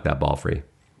could to knock that ball free.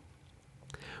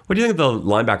 What do you think of the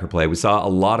linebacker play? We saw a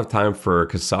lot of time for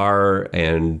Cassar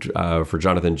and for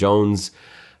Jonathan Jones.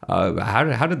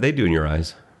 How did they do in your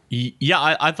eyes?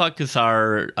 Yeah, I thought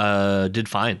Cassar did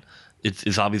fine.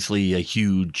 It's obviously a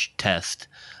huge test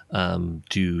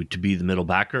to be the middle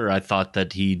backer. I thought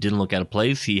that he didn't look out of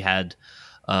place. He had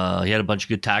a bunch of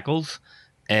good tackles,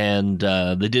 and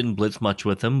they didn't blitz much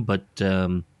with him. But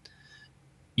I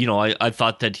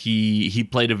thought that he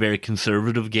played a very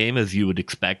conservative game, as you would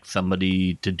expect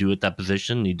somebody to do at that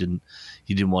position. He didn't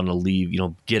want to leave,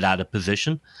 get out of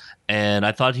position, and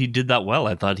I thought he did that well.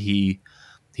 I thought he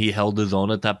held his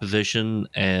own at that position,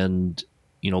 and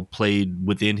played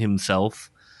within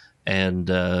himself, and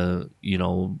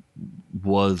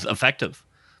was effective.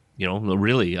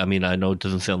 Really. I mean, I know it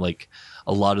doesn't sound like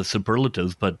a lot of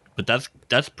superlatives, but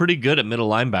that's pretty good at middle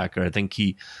linebacker. I think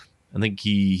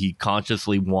he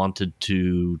consciously wanted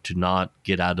to not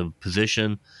get out of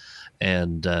position,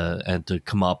 and to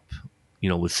come up,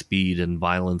 with speed and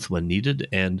violence when needed,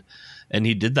 and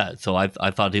he did that. So I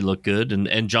thought he looked good,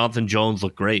 and Jonathan Jones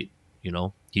looked great.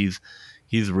 He's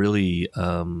really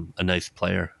a nice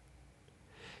player.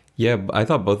 Yeah, I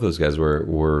thought both those guys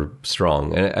were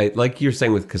strong. And I like you're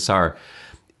saying with Cassar,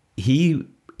 he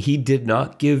did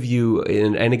not give you,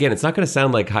 and again, it's not going to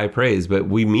sound like high praise, but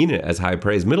we mean it as high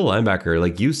praise. Middle linebacker,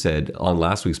 like you said on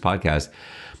last week's podcast,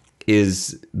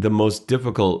 is the most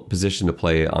difficult position to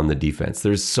play on the defense.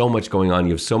 There's so much going on.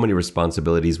 You have so many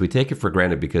responsibilities. We take it for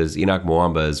granted because Enoch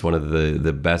Mwamba is one of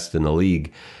the best in the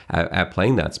league at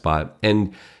playing that spot.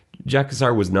 And Jack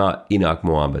Cassar was not Enoch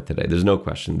Mwamba today. There's no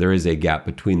question. There is a gap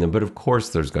between them, but of course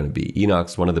there's going to be.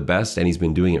 Enoch's one of the best, and he's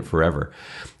been doing it forever.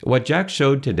 What Jack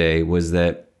showed today was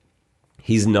that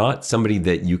he's not somebody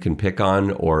that you can pick on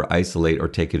or isolate or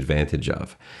take advantage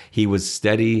of. He was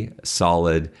steady,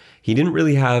 solid. He didn't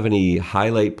really have any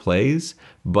highlight plays,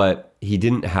 but he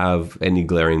didn't have any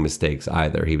glaring mistakes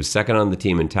either. He was second on the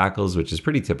team in tackles, which is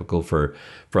pretty typical for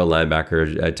a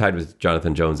linebacker. Tied with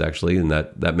Jonathan Jones, actually, and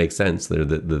that makes sense. They're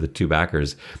the two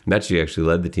backers. Mechie actually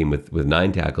led the team with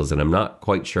 9 tackles, and I'm not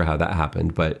quite sure how that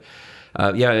happened. But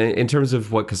in terms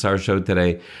of what Cassar showed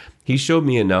today, he showed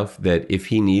me enough that if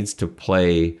he needs to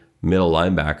play middle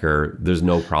linebacker, there's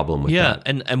no problem with that.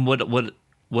 Yeah, and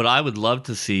what I would love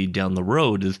to see down the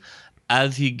road is,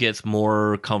 as he gets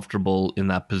more comfortable in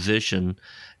that position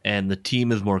and the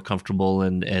team is more comfortable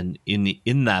and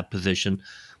in that position,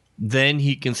 then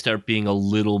he can start being a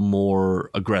little more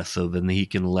aggressive, and he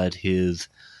can let his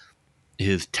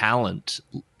talent,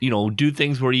 do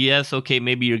things where, yes, okay,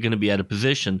 maybe you're going to be out of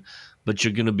position, but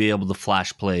you're going to be able to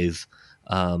flash plays.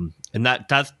 And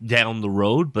that's down the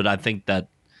road, but I think that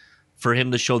for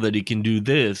him to show that he can do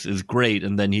this is great,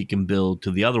 and then he can build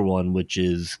to the other one, which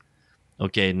is,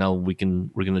 okay, now we're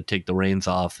going to take the reins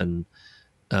off, and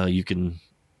you can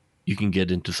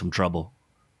get into some trouble.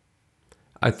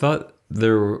 I thought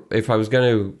if I was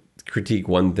going to critique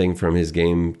one thing from his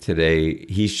game today,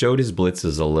 he showed his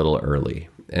blitzes a little early,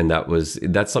 and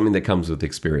that's something that comes with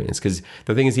experience. Because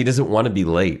the thing is, he doesn't want to be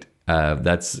late. He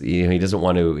doesn't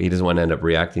want to end up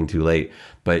reacting too late.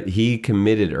 But he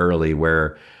committed early,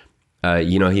 where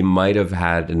he might have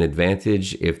had an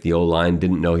advantage if the O-line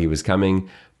didn't know he was coming.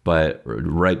 But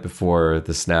right before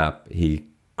the snap, he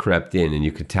crept in, and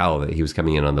you could tell that he was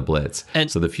coming in on the blitz. And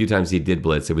so the few times he did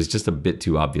blitz, it was just a bit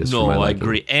too obvious. No, I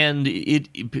agree. And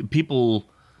people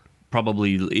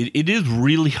probably, it is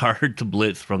really hard to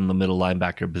blitz from the middle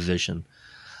linebacker position,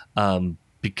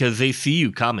 because they see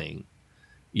you coming.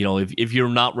 If you're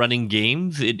not running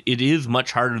games, it is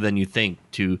much harder than you think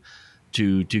to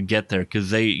get there,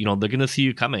 because they're going to see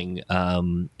you coming,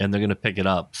 and they're going to pick it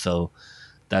up. So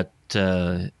that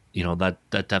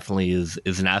that definitely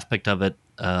is an aspect of it.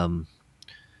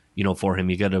 For him,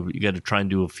 you got to try and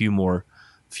do a few more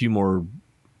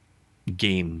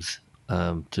games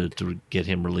to get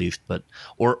him released, but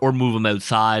or move him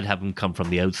outside, have him come from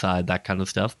the outside, that kind of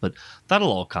stuff. But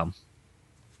that'll all come.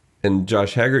 And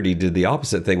Josh Haggerty did the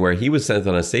opposite thing, where he was sent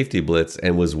on a safety blitz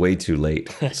and was way too late.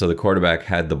 So the quarterback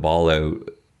had the ball out,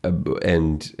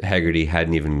 and Haggerty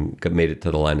hadn't even made it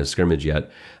to the line of scrimmage yet.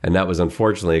 And that was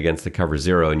unfortunately against the cover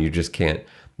zero, and you just can't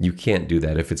do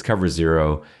that. If it's cover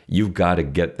zero, you've got to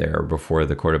get there before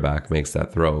the quarterback makes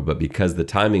that throw. But because the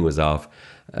timing was off,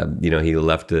 he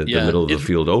left the middle of the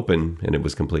field open, and it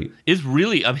was complete. It's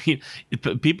really,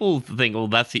 people think, well,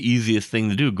 that's the easiest thing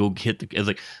to do. Go hit it's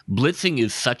like, blitzing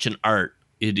is such an art.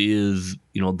 It is,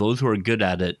 those who are good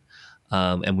at it,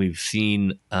 and we've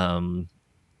seen,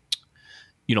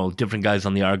 different guys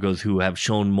on the Argos who have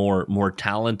shown more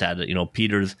talent at it.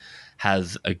 Peters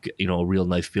has a real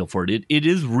nice feel for it. It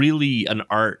is really an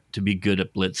art to be good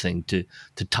at blitzing,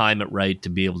 to time it right, to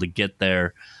be able to get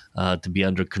there, to be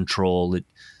under control. It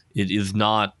is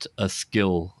not a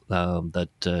skill that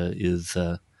is,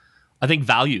 I think,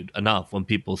 valued enough when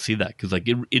people see that, because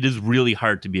it is really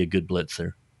hard to be a good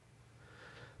blitzer.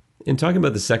 In talking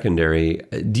about the secondary,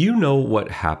 do you know what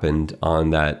happened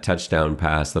on that touchdown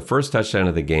pass, the first touchdown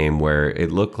of the game, where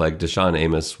it looked like Deshaun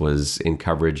Amos was in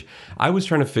coverage? I was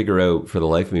trying to figure out for the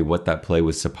life of me what that play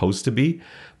was supposed to be,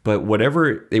 but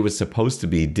whatever it was supposed to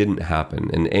be didn't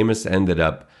happen. And Amos ended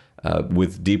up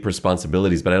with deep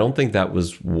responsibilities, but I don't think that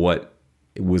was what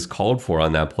was called for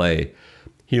on that play.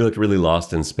 He looked really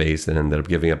lost in space and ended up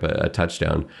giving up a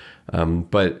touchdown.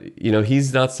 But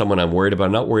he's not someone I'm worried about.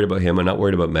 I'm not worried about him. I'm not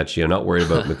worried about Mechie. I'm not worried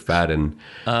about McFadden.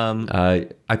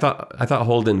 I thought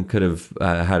Holden could have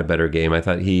had a better game. I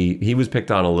thought he was picked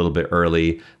on a little bit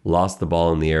early, lost the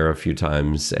ball in the air a few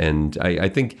times, and I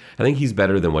think he's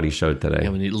better than what he showed today.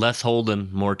 Yeah, we need less Holden,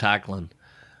 more tackling.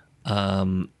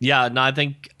 I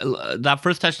think that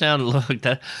first touchdown, look,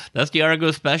 that's the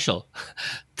Argo special.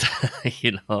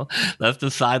 That's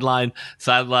the sideline.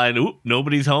 Oop,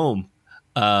 nobody's home.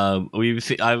 We've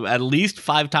seen at least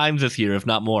 5 times this year, if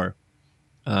not more.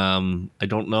 I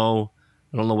don't know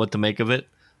what to make of it.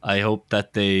 I hope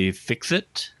that they fix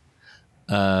it.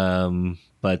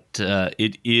 But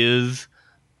it is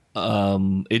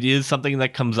something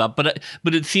that comes up, but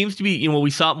it seems to be, we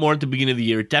saw it more at the beginning of the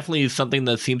year. It definitely is something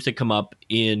that seems to come up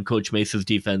in Coach Mesa's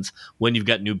defense when you've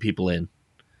got new people in,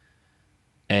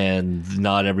 and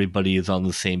not everybody is on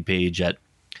the same page at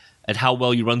how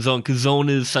well you run zone, because zone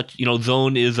is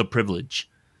zone is a privilege.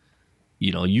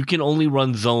 You can only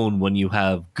run zone when you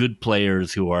have good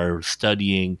players who are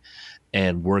studying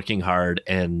and working hard,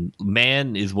 and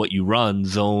man is what you run,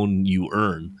 zone you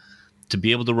earn. To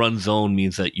be able to run zone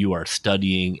means that you are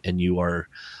studying and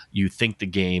you think the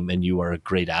game and you are a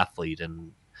great athlete.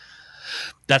 And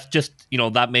that's just,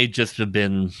 that may just have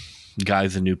been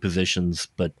guys in new positions,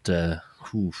 but it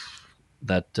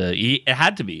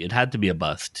had to be. It had to be a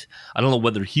bust. I don't know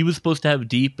whether he was supposed to have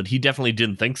deep, but he definitely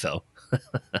didn't think so.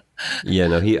 Yeah,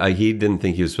 no, he didn't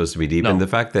think he was supposed to be deep. No. And the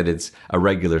fact that it's a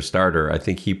regular starter, I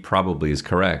think he probably is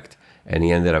correct. And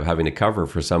he ended up having to cover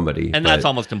for somebody. And that's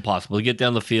almost impossible. You get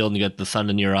down the field and you get the sun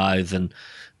in your eyes and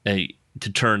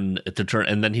to turn,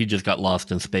 and then he just got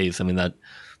lost in space. I mean,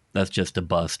 that's just a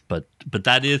bust. But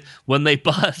that is, when they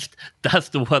bust, that's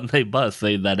the one they bust.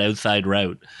 That outside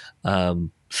route.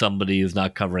 Somebody is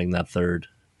not covering that third.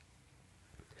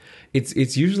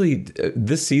 It's usually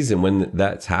this season when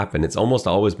that's happened. It's almost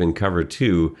always been cover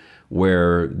two,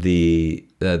 where the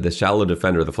shallow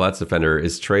defender, the flats defender,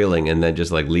 is trailing and then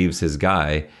just like leaves his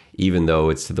guy, even though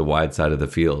it's to the wide side of the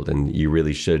field, and you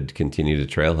really should continue to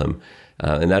trail him.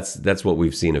 And that's what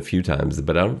we've seen a few times,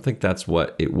 but I don't think that's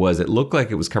what it was. It looked like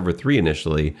it was cover three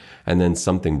initially, and then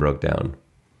something broke down.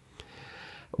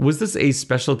 Was this a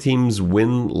special teams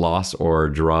win, loss, or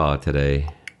draw today?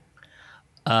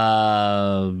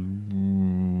 Because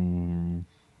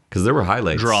there were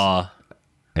highlights. Draw.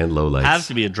 And lowlights. Has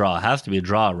to be a draw.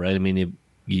 Right? I mean,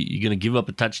 you're going to give up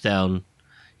a touchdown. You're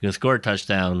going to score a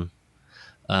touchdown.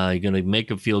 You're going to make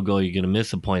a field goal. You're going to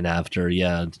miss a point after.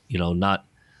 Yeah,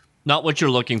 not what you're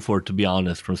looking for, to be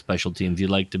honest, from special teams. You'd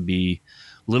like to be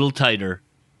a little tighter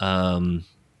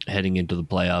heading into the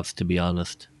playoffs, to be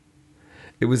honest.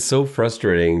 It was so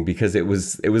frustrating because it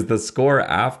was the score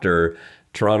after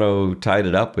Toronto tied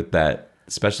it up with that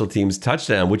special teams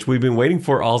touchdown, which we've been waiting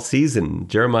for all season.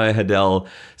 Jeremiah Hadell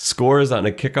scores on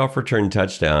a kickoff return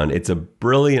touchdown. It's a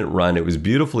brilliant run. It was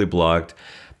beautifully blocked.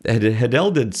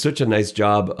 Hadell did such a nice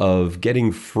job of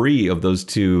getting free of those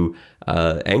two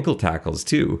ankle tackles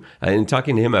too. And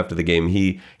talking to him after the game,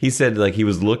 he said like he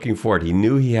was looking for it. He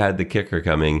knew he had the kicker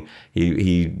coming.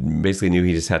 He basically knew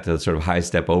he just had to sort of high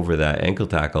step over that ankle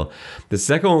tackle. The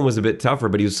second one was a bit tougher,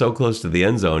 but he was so close to the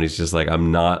end zone. He's just like,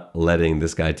 I'm not letting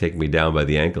this guy take me down by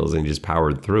the ankles, and he just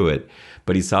powered through it.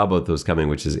 But he saw both those coming,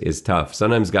 which is tough.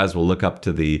 Sometimes guys will look up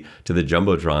to the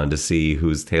Jumbotron to see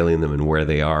who's tailing them and where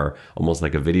they are, almost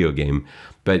like a video game.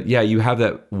 But yeah, you have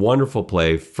that wonderful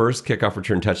play, first kickoff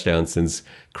return touchdown since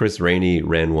Chris Rainey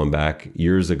ran one back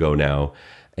years ago now,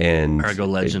 and Argo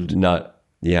legend.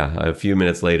 A few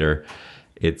minutes later,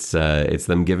 it's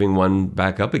them giving one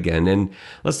back up again. And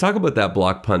let's talk about that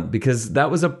block punt, because that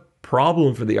was a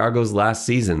problem for the Argos last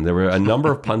season. There were a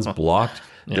number of punts blocked.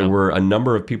 There were a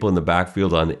number of people in the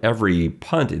backfield on every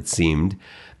punt, it seemed.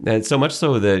 And so much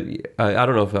so that I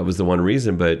don't know if that was the one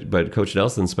reason, but Coach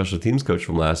Nelson, special teams coach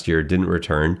from last year, didn't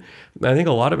return. I think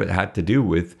a lot of it had to do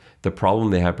with the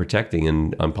problem they had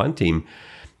protecting on punt team.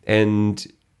 And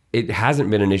it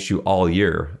hasn't been an issue all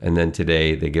year. And then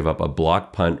today they give up a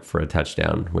block punt for a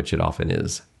touchdown, which it often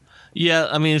is. Yeah,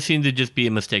 I mean, it seemed to just be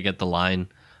a mistake at the line.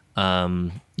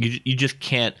 You just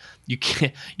can't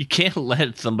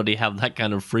let somebody have that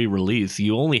kind of free release.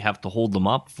 You only have to hold them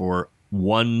up for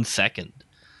 1 second.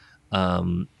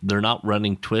 They're not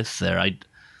running twists there. I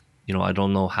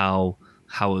don't know how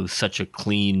it was such a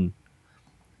clean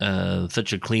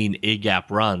A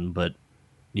gap run, but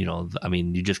I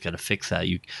mean, you just got to fix that.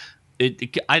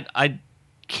 I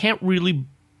can't really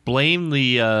blame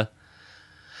the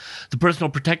personal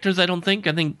protectors. I think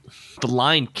the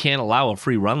line can't allow a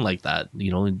free run like that.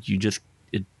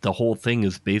 The whole thing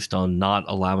is based on not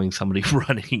allowing somebody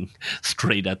running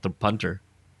straight at the punter.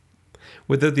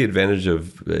 Without the advantage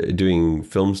of doing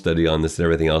film study on this and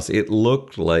everything else, it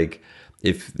looked like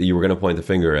if you were going to point the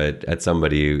finger at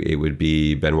somebody, it would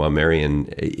be Benoit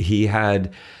Marion. He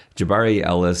had Jabari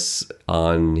Ellis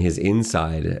on his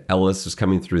inside. Ellis was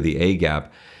coming through the A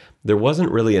gap. There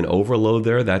wasn't really an overload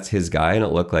there. That's his guy, and it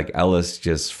looked like Ellis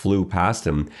just flew past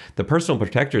him. The personal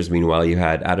protectors, meanwhile, you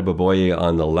had Adeboboye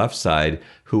on the left side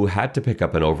who had to pick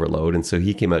up an overload, and so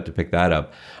he came out to pick that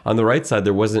up. On the right side,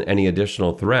 there wasn't any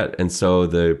additional threat, and so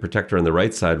the protector on the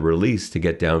right side released to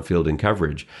get downfield in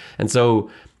coverage. And so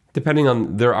depending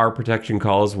on, there are protection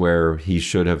calls where he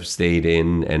should have stayed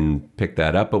in and picked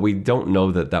that up, but we don't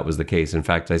know that that was the case. In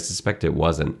fact, I suspect it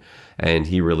wasn't, and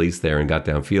he released there and got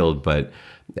downfield, but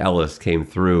Ellis came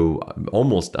through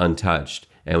almost untouched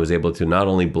and was able to not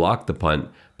only block the punt,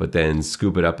 but then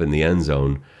scoop it up in the end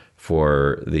zone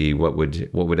for the what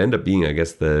would end up being, I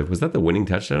guess, was that the winning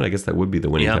touchdown? I guess that would be the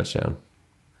winning touchdown.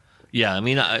 Yeah, I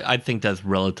mean, I think that's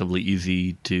relatively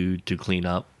easy to clean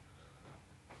up.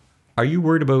 Are you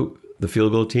worried about the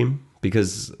field goal team?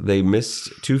 Because they missed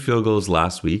 2 field goals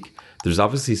last week. There's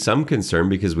obviously some concern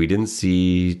because we didn't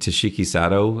see Toshiki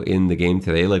Sato in the game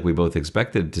today like we both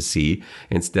expected to see.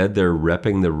 Instead, they're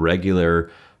repping the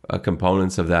regular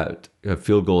components of that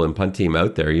field goal and punt team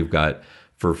out there. You've got,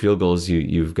 for field goals,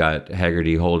 you've got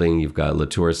Haggerty holding, you've got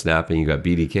Latour snapping, you've got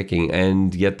Beatty kicking,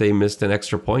 and yet they missed an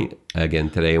extra point again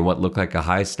today. And what looked like a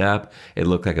high snap, it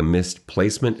looked like a missed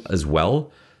placement as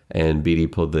well. And Beatty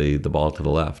pulled the ball to the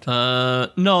left.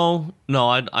 No,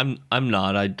 I'm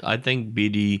not. I think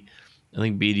Beatty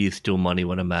is still money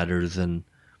when it matters, and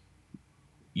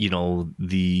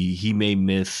he may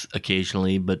miss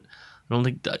occasionally, but I don't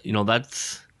think that,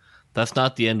 that's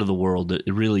not the end of the world.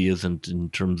 It really isn't, in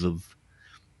terms of,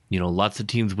 lots of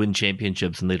teams win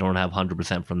championships and they don't have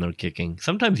 100% from their kicking.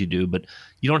 Sometimes you do, but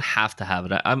you don't have to have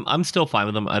it. I'm still fine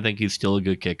with him. I think he's still a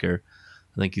good kicker.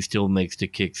 I think he still makes the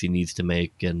kicks he needs to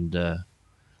make, and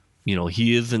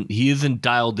he isn't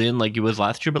dialed in like he was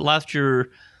last year. But last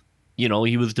year,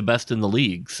 he was the best in the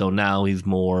league. So now he's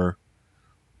more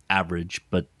average,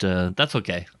 but that's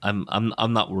okay. I'm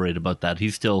not worried about that.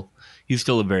 He's still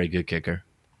a very good kicker.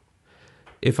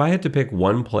 If I had to pick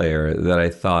one player that I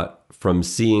thought from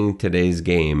seeing today's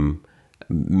game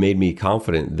made me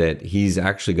confident that he's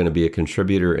actually going to be a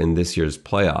contributor in this year's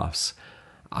playoffs,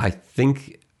 I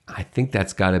think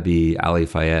that's got to be Ali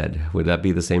Fayed. Would that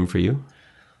be the same for you?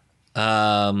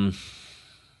 I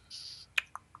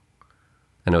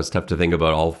know it's tough to think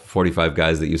about all 45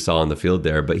 guys that you saw on the field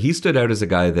there, but he stood out as a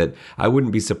guy that I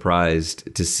wouldn't be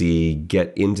surprised to see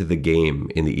get into the game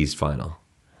in the East Final.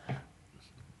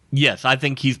 Yes, I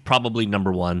think he's probably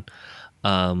number one.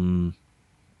 I'd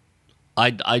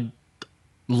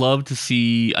love to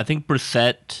see. I think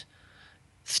Brissett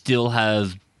still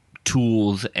has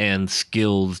tools and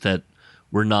skills that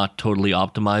we're not totally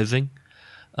optimizing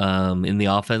in the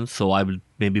offense. So I would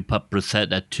maybe put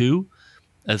Brissett at 2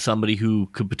 as somebody who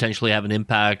could potentially have an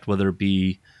impact, whether it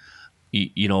be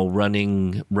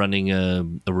running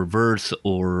a reverse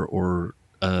or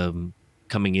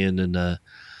coming in a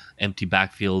empty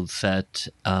backfield set.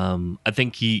 I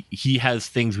think he has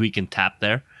things we can tap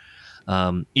there.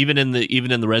 Even in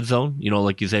the red zone,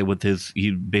 like you say, with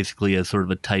he basically is sort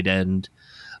of a tight end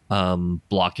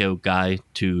block out guy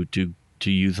to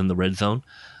use in the red zone.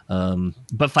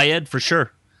 But Fayed for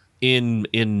sure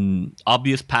in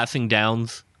obvious passing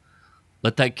downs,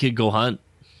 let that kid go hunt.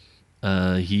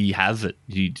 He has it.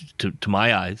 To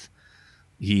my eyes,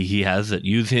 he has it.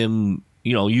 Use him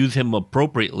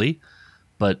appropriately.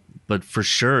 But for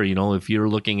sure, if you're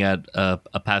looking at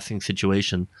a passing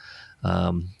situation,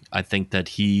 I think that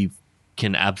he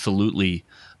can absolutely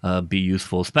be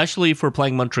useful, especially if we're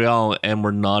playing Montreal and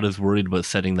we're not as worried about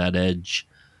setting that edge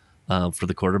for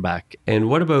the quarterback. And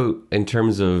what about in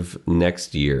terms of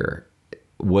next year?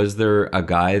 Was there a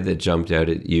guy that jumped out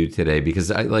at you today?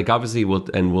 Because obviously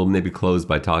we'll maybe close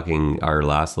by talking our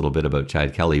last little bit about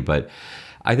Chad Kelly, but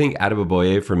I think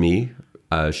Adeboboye for me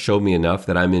showed me enough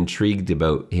that I'm intrigued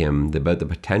about him, about the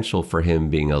potential for him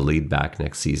being a lead back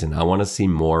next season. I want to see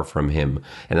more from him,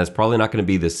 and that's probably not going to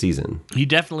be this season. He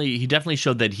definitely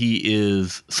showed that he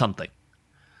is something.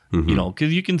 Mm-hmm.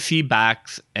 Because you can see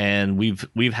backs, and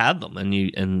we've had them,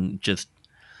 and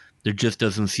there just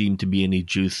doesn't seem to be any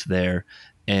juice there.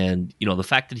 And the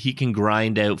fact that he can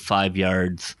grind out 5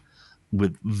 yards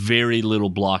with very little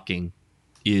blocking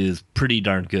is pretty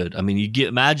darn good. I mean,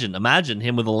 imagine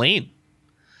him with a lane.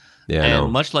 Yeah,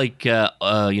 and much like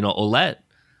Ouellette,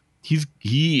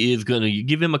 he is going to, you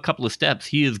give him a couple of steps,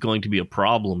 he is going to be a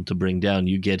problem to bring down.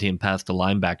 You get him past the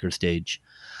linebacker stage.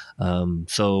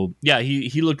 So yeah,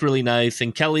 he looked really nice,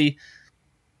 and Kelly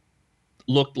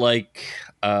looked like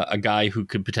a guy who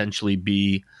could potentially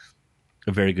be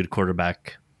a very good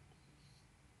quarterback.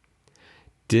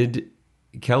 Did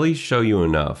Kelly show you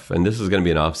enough? And this is going to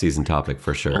be an off-season topic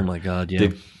for sure. Oh my God, yeah.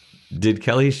 Did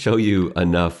Kelly show you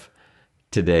enough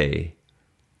today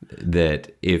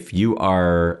that if you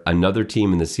are another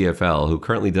team in the CFL who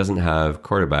currently doesn't have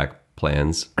quarterback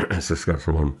plans,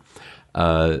 Saskatchewan,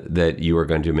 that you are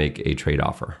going to make a trade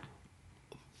offer?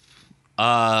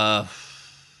 I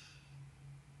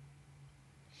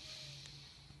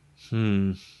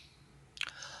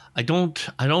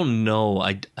don't know.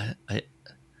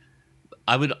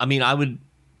 I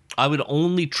would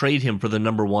only trade him for the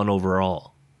number 1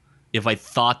 overall if I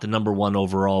thought the number 1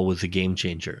 overall was a game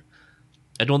changer.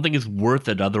 I don't think it's worth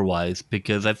it otherwise,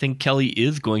 because I think Kelly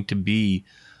is going to be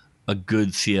a good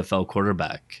CFL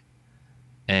quarterback.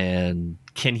 And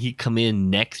can he come in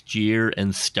next year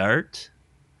and start?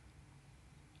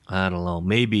 I don't know.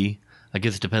 Maybe. I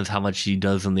guess it depends how much he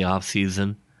does in the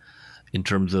offseason in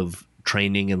terms of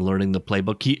training and learning the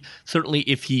playbook. Certainly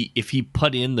if he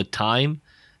put in the time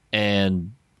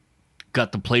and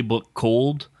got the playbook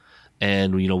cold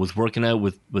and was working out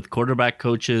with quarterback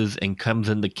coaches and comes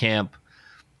into camp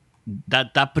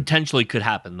that potentially could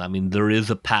happen. I mean, there is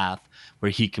a path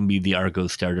where he can be the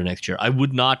Argos starter next year. I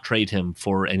would not trade him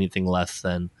for anything less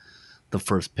than the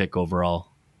first pick overall.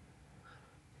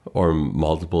 Or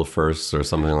multiple firsts or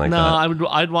something like that. No,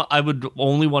 I would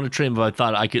only want to trade him if I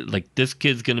thought I could, like, this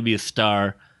kid's going to be a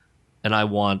star, and I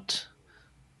want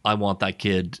that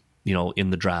kid, in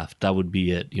the draft. That would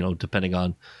be it, depending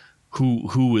on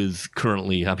who is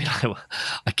currently. I mean,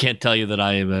 I can't tell you that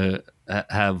I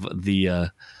have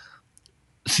the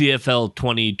CFL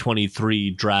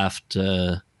 2023 draft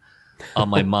on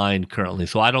my mind currently,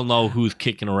 so I don't know who's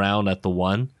kicking around at the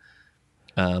one.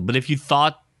 But if you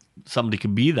thought somebody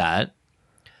could be that,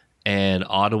 and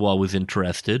Ottawa was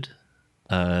interested,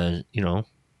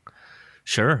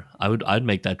 sure, I'd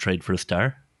make that trade for a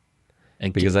star.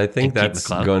 Because I think that's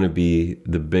going to be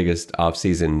the biggest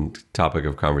offseason topic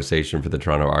of conversation for the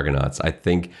Toronto Argonauts. I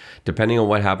think, depending on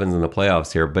what happens in the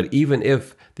playoffs here, but even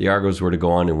if the Argos were to go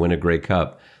on and win a Grey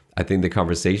Cup, I think the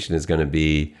conversation is going to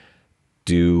be,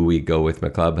 do we go with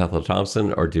McLeod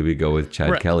Bethel-Thompson or do we go with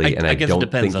Chad Kelly? And I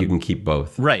don't think you can keep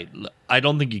both. Right. I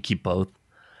don't think you keep both.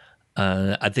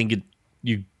 I think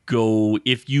you go,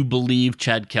 if you believe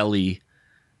Chad Kelly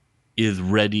is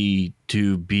ready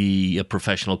to be a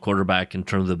professional quarterback in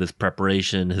terms of his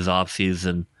preparation, his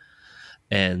offseason,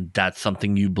 and that's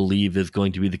something you believe is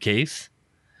going to be the case,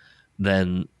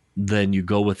 then you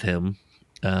go with him.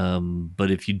 But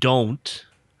if you don't,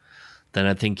 then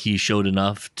I think he showed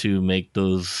enough to make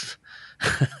those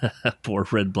poor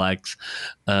Red Blacks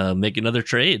make another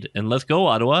trade. And let's go,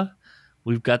 Ottawa.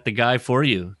 We've got the guy for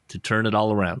you to turn it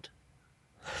all around.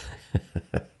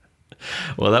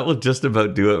 Well, that will just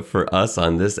about do it for us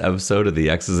on this episode of the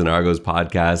X's and Argos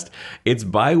podcast. It's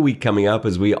bye week coming up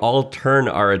as we all turn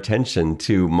our attention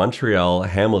to Montreal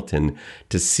Hamilton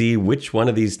to see which one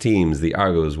of these teams the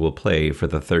Argos will play for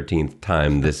the 13th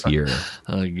time this year.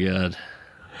 Oh, God.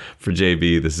 For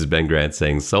JB, this is Ben Grant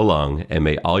saying so long, and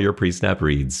may all your pre-snap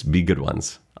reads be good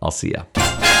ones. I'll see ya.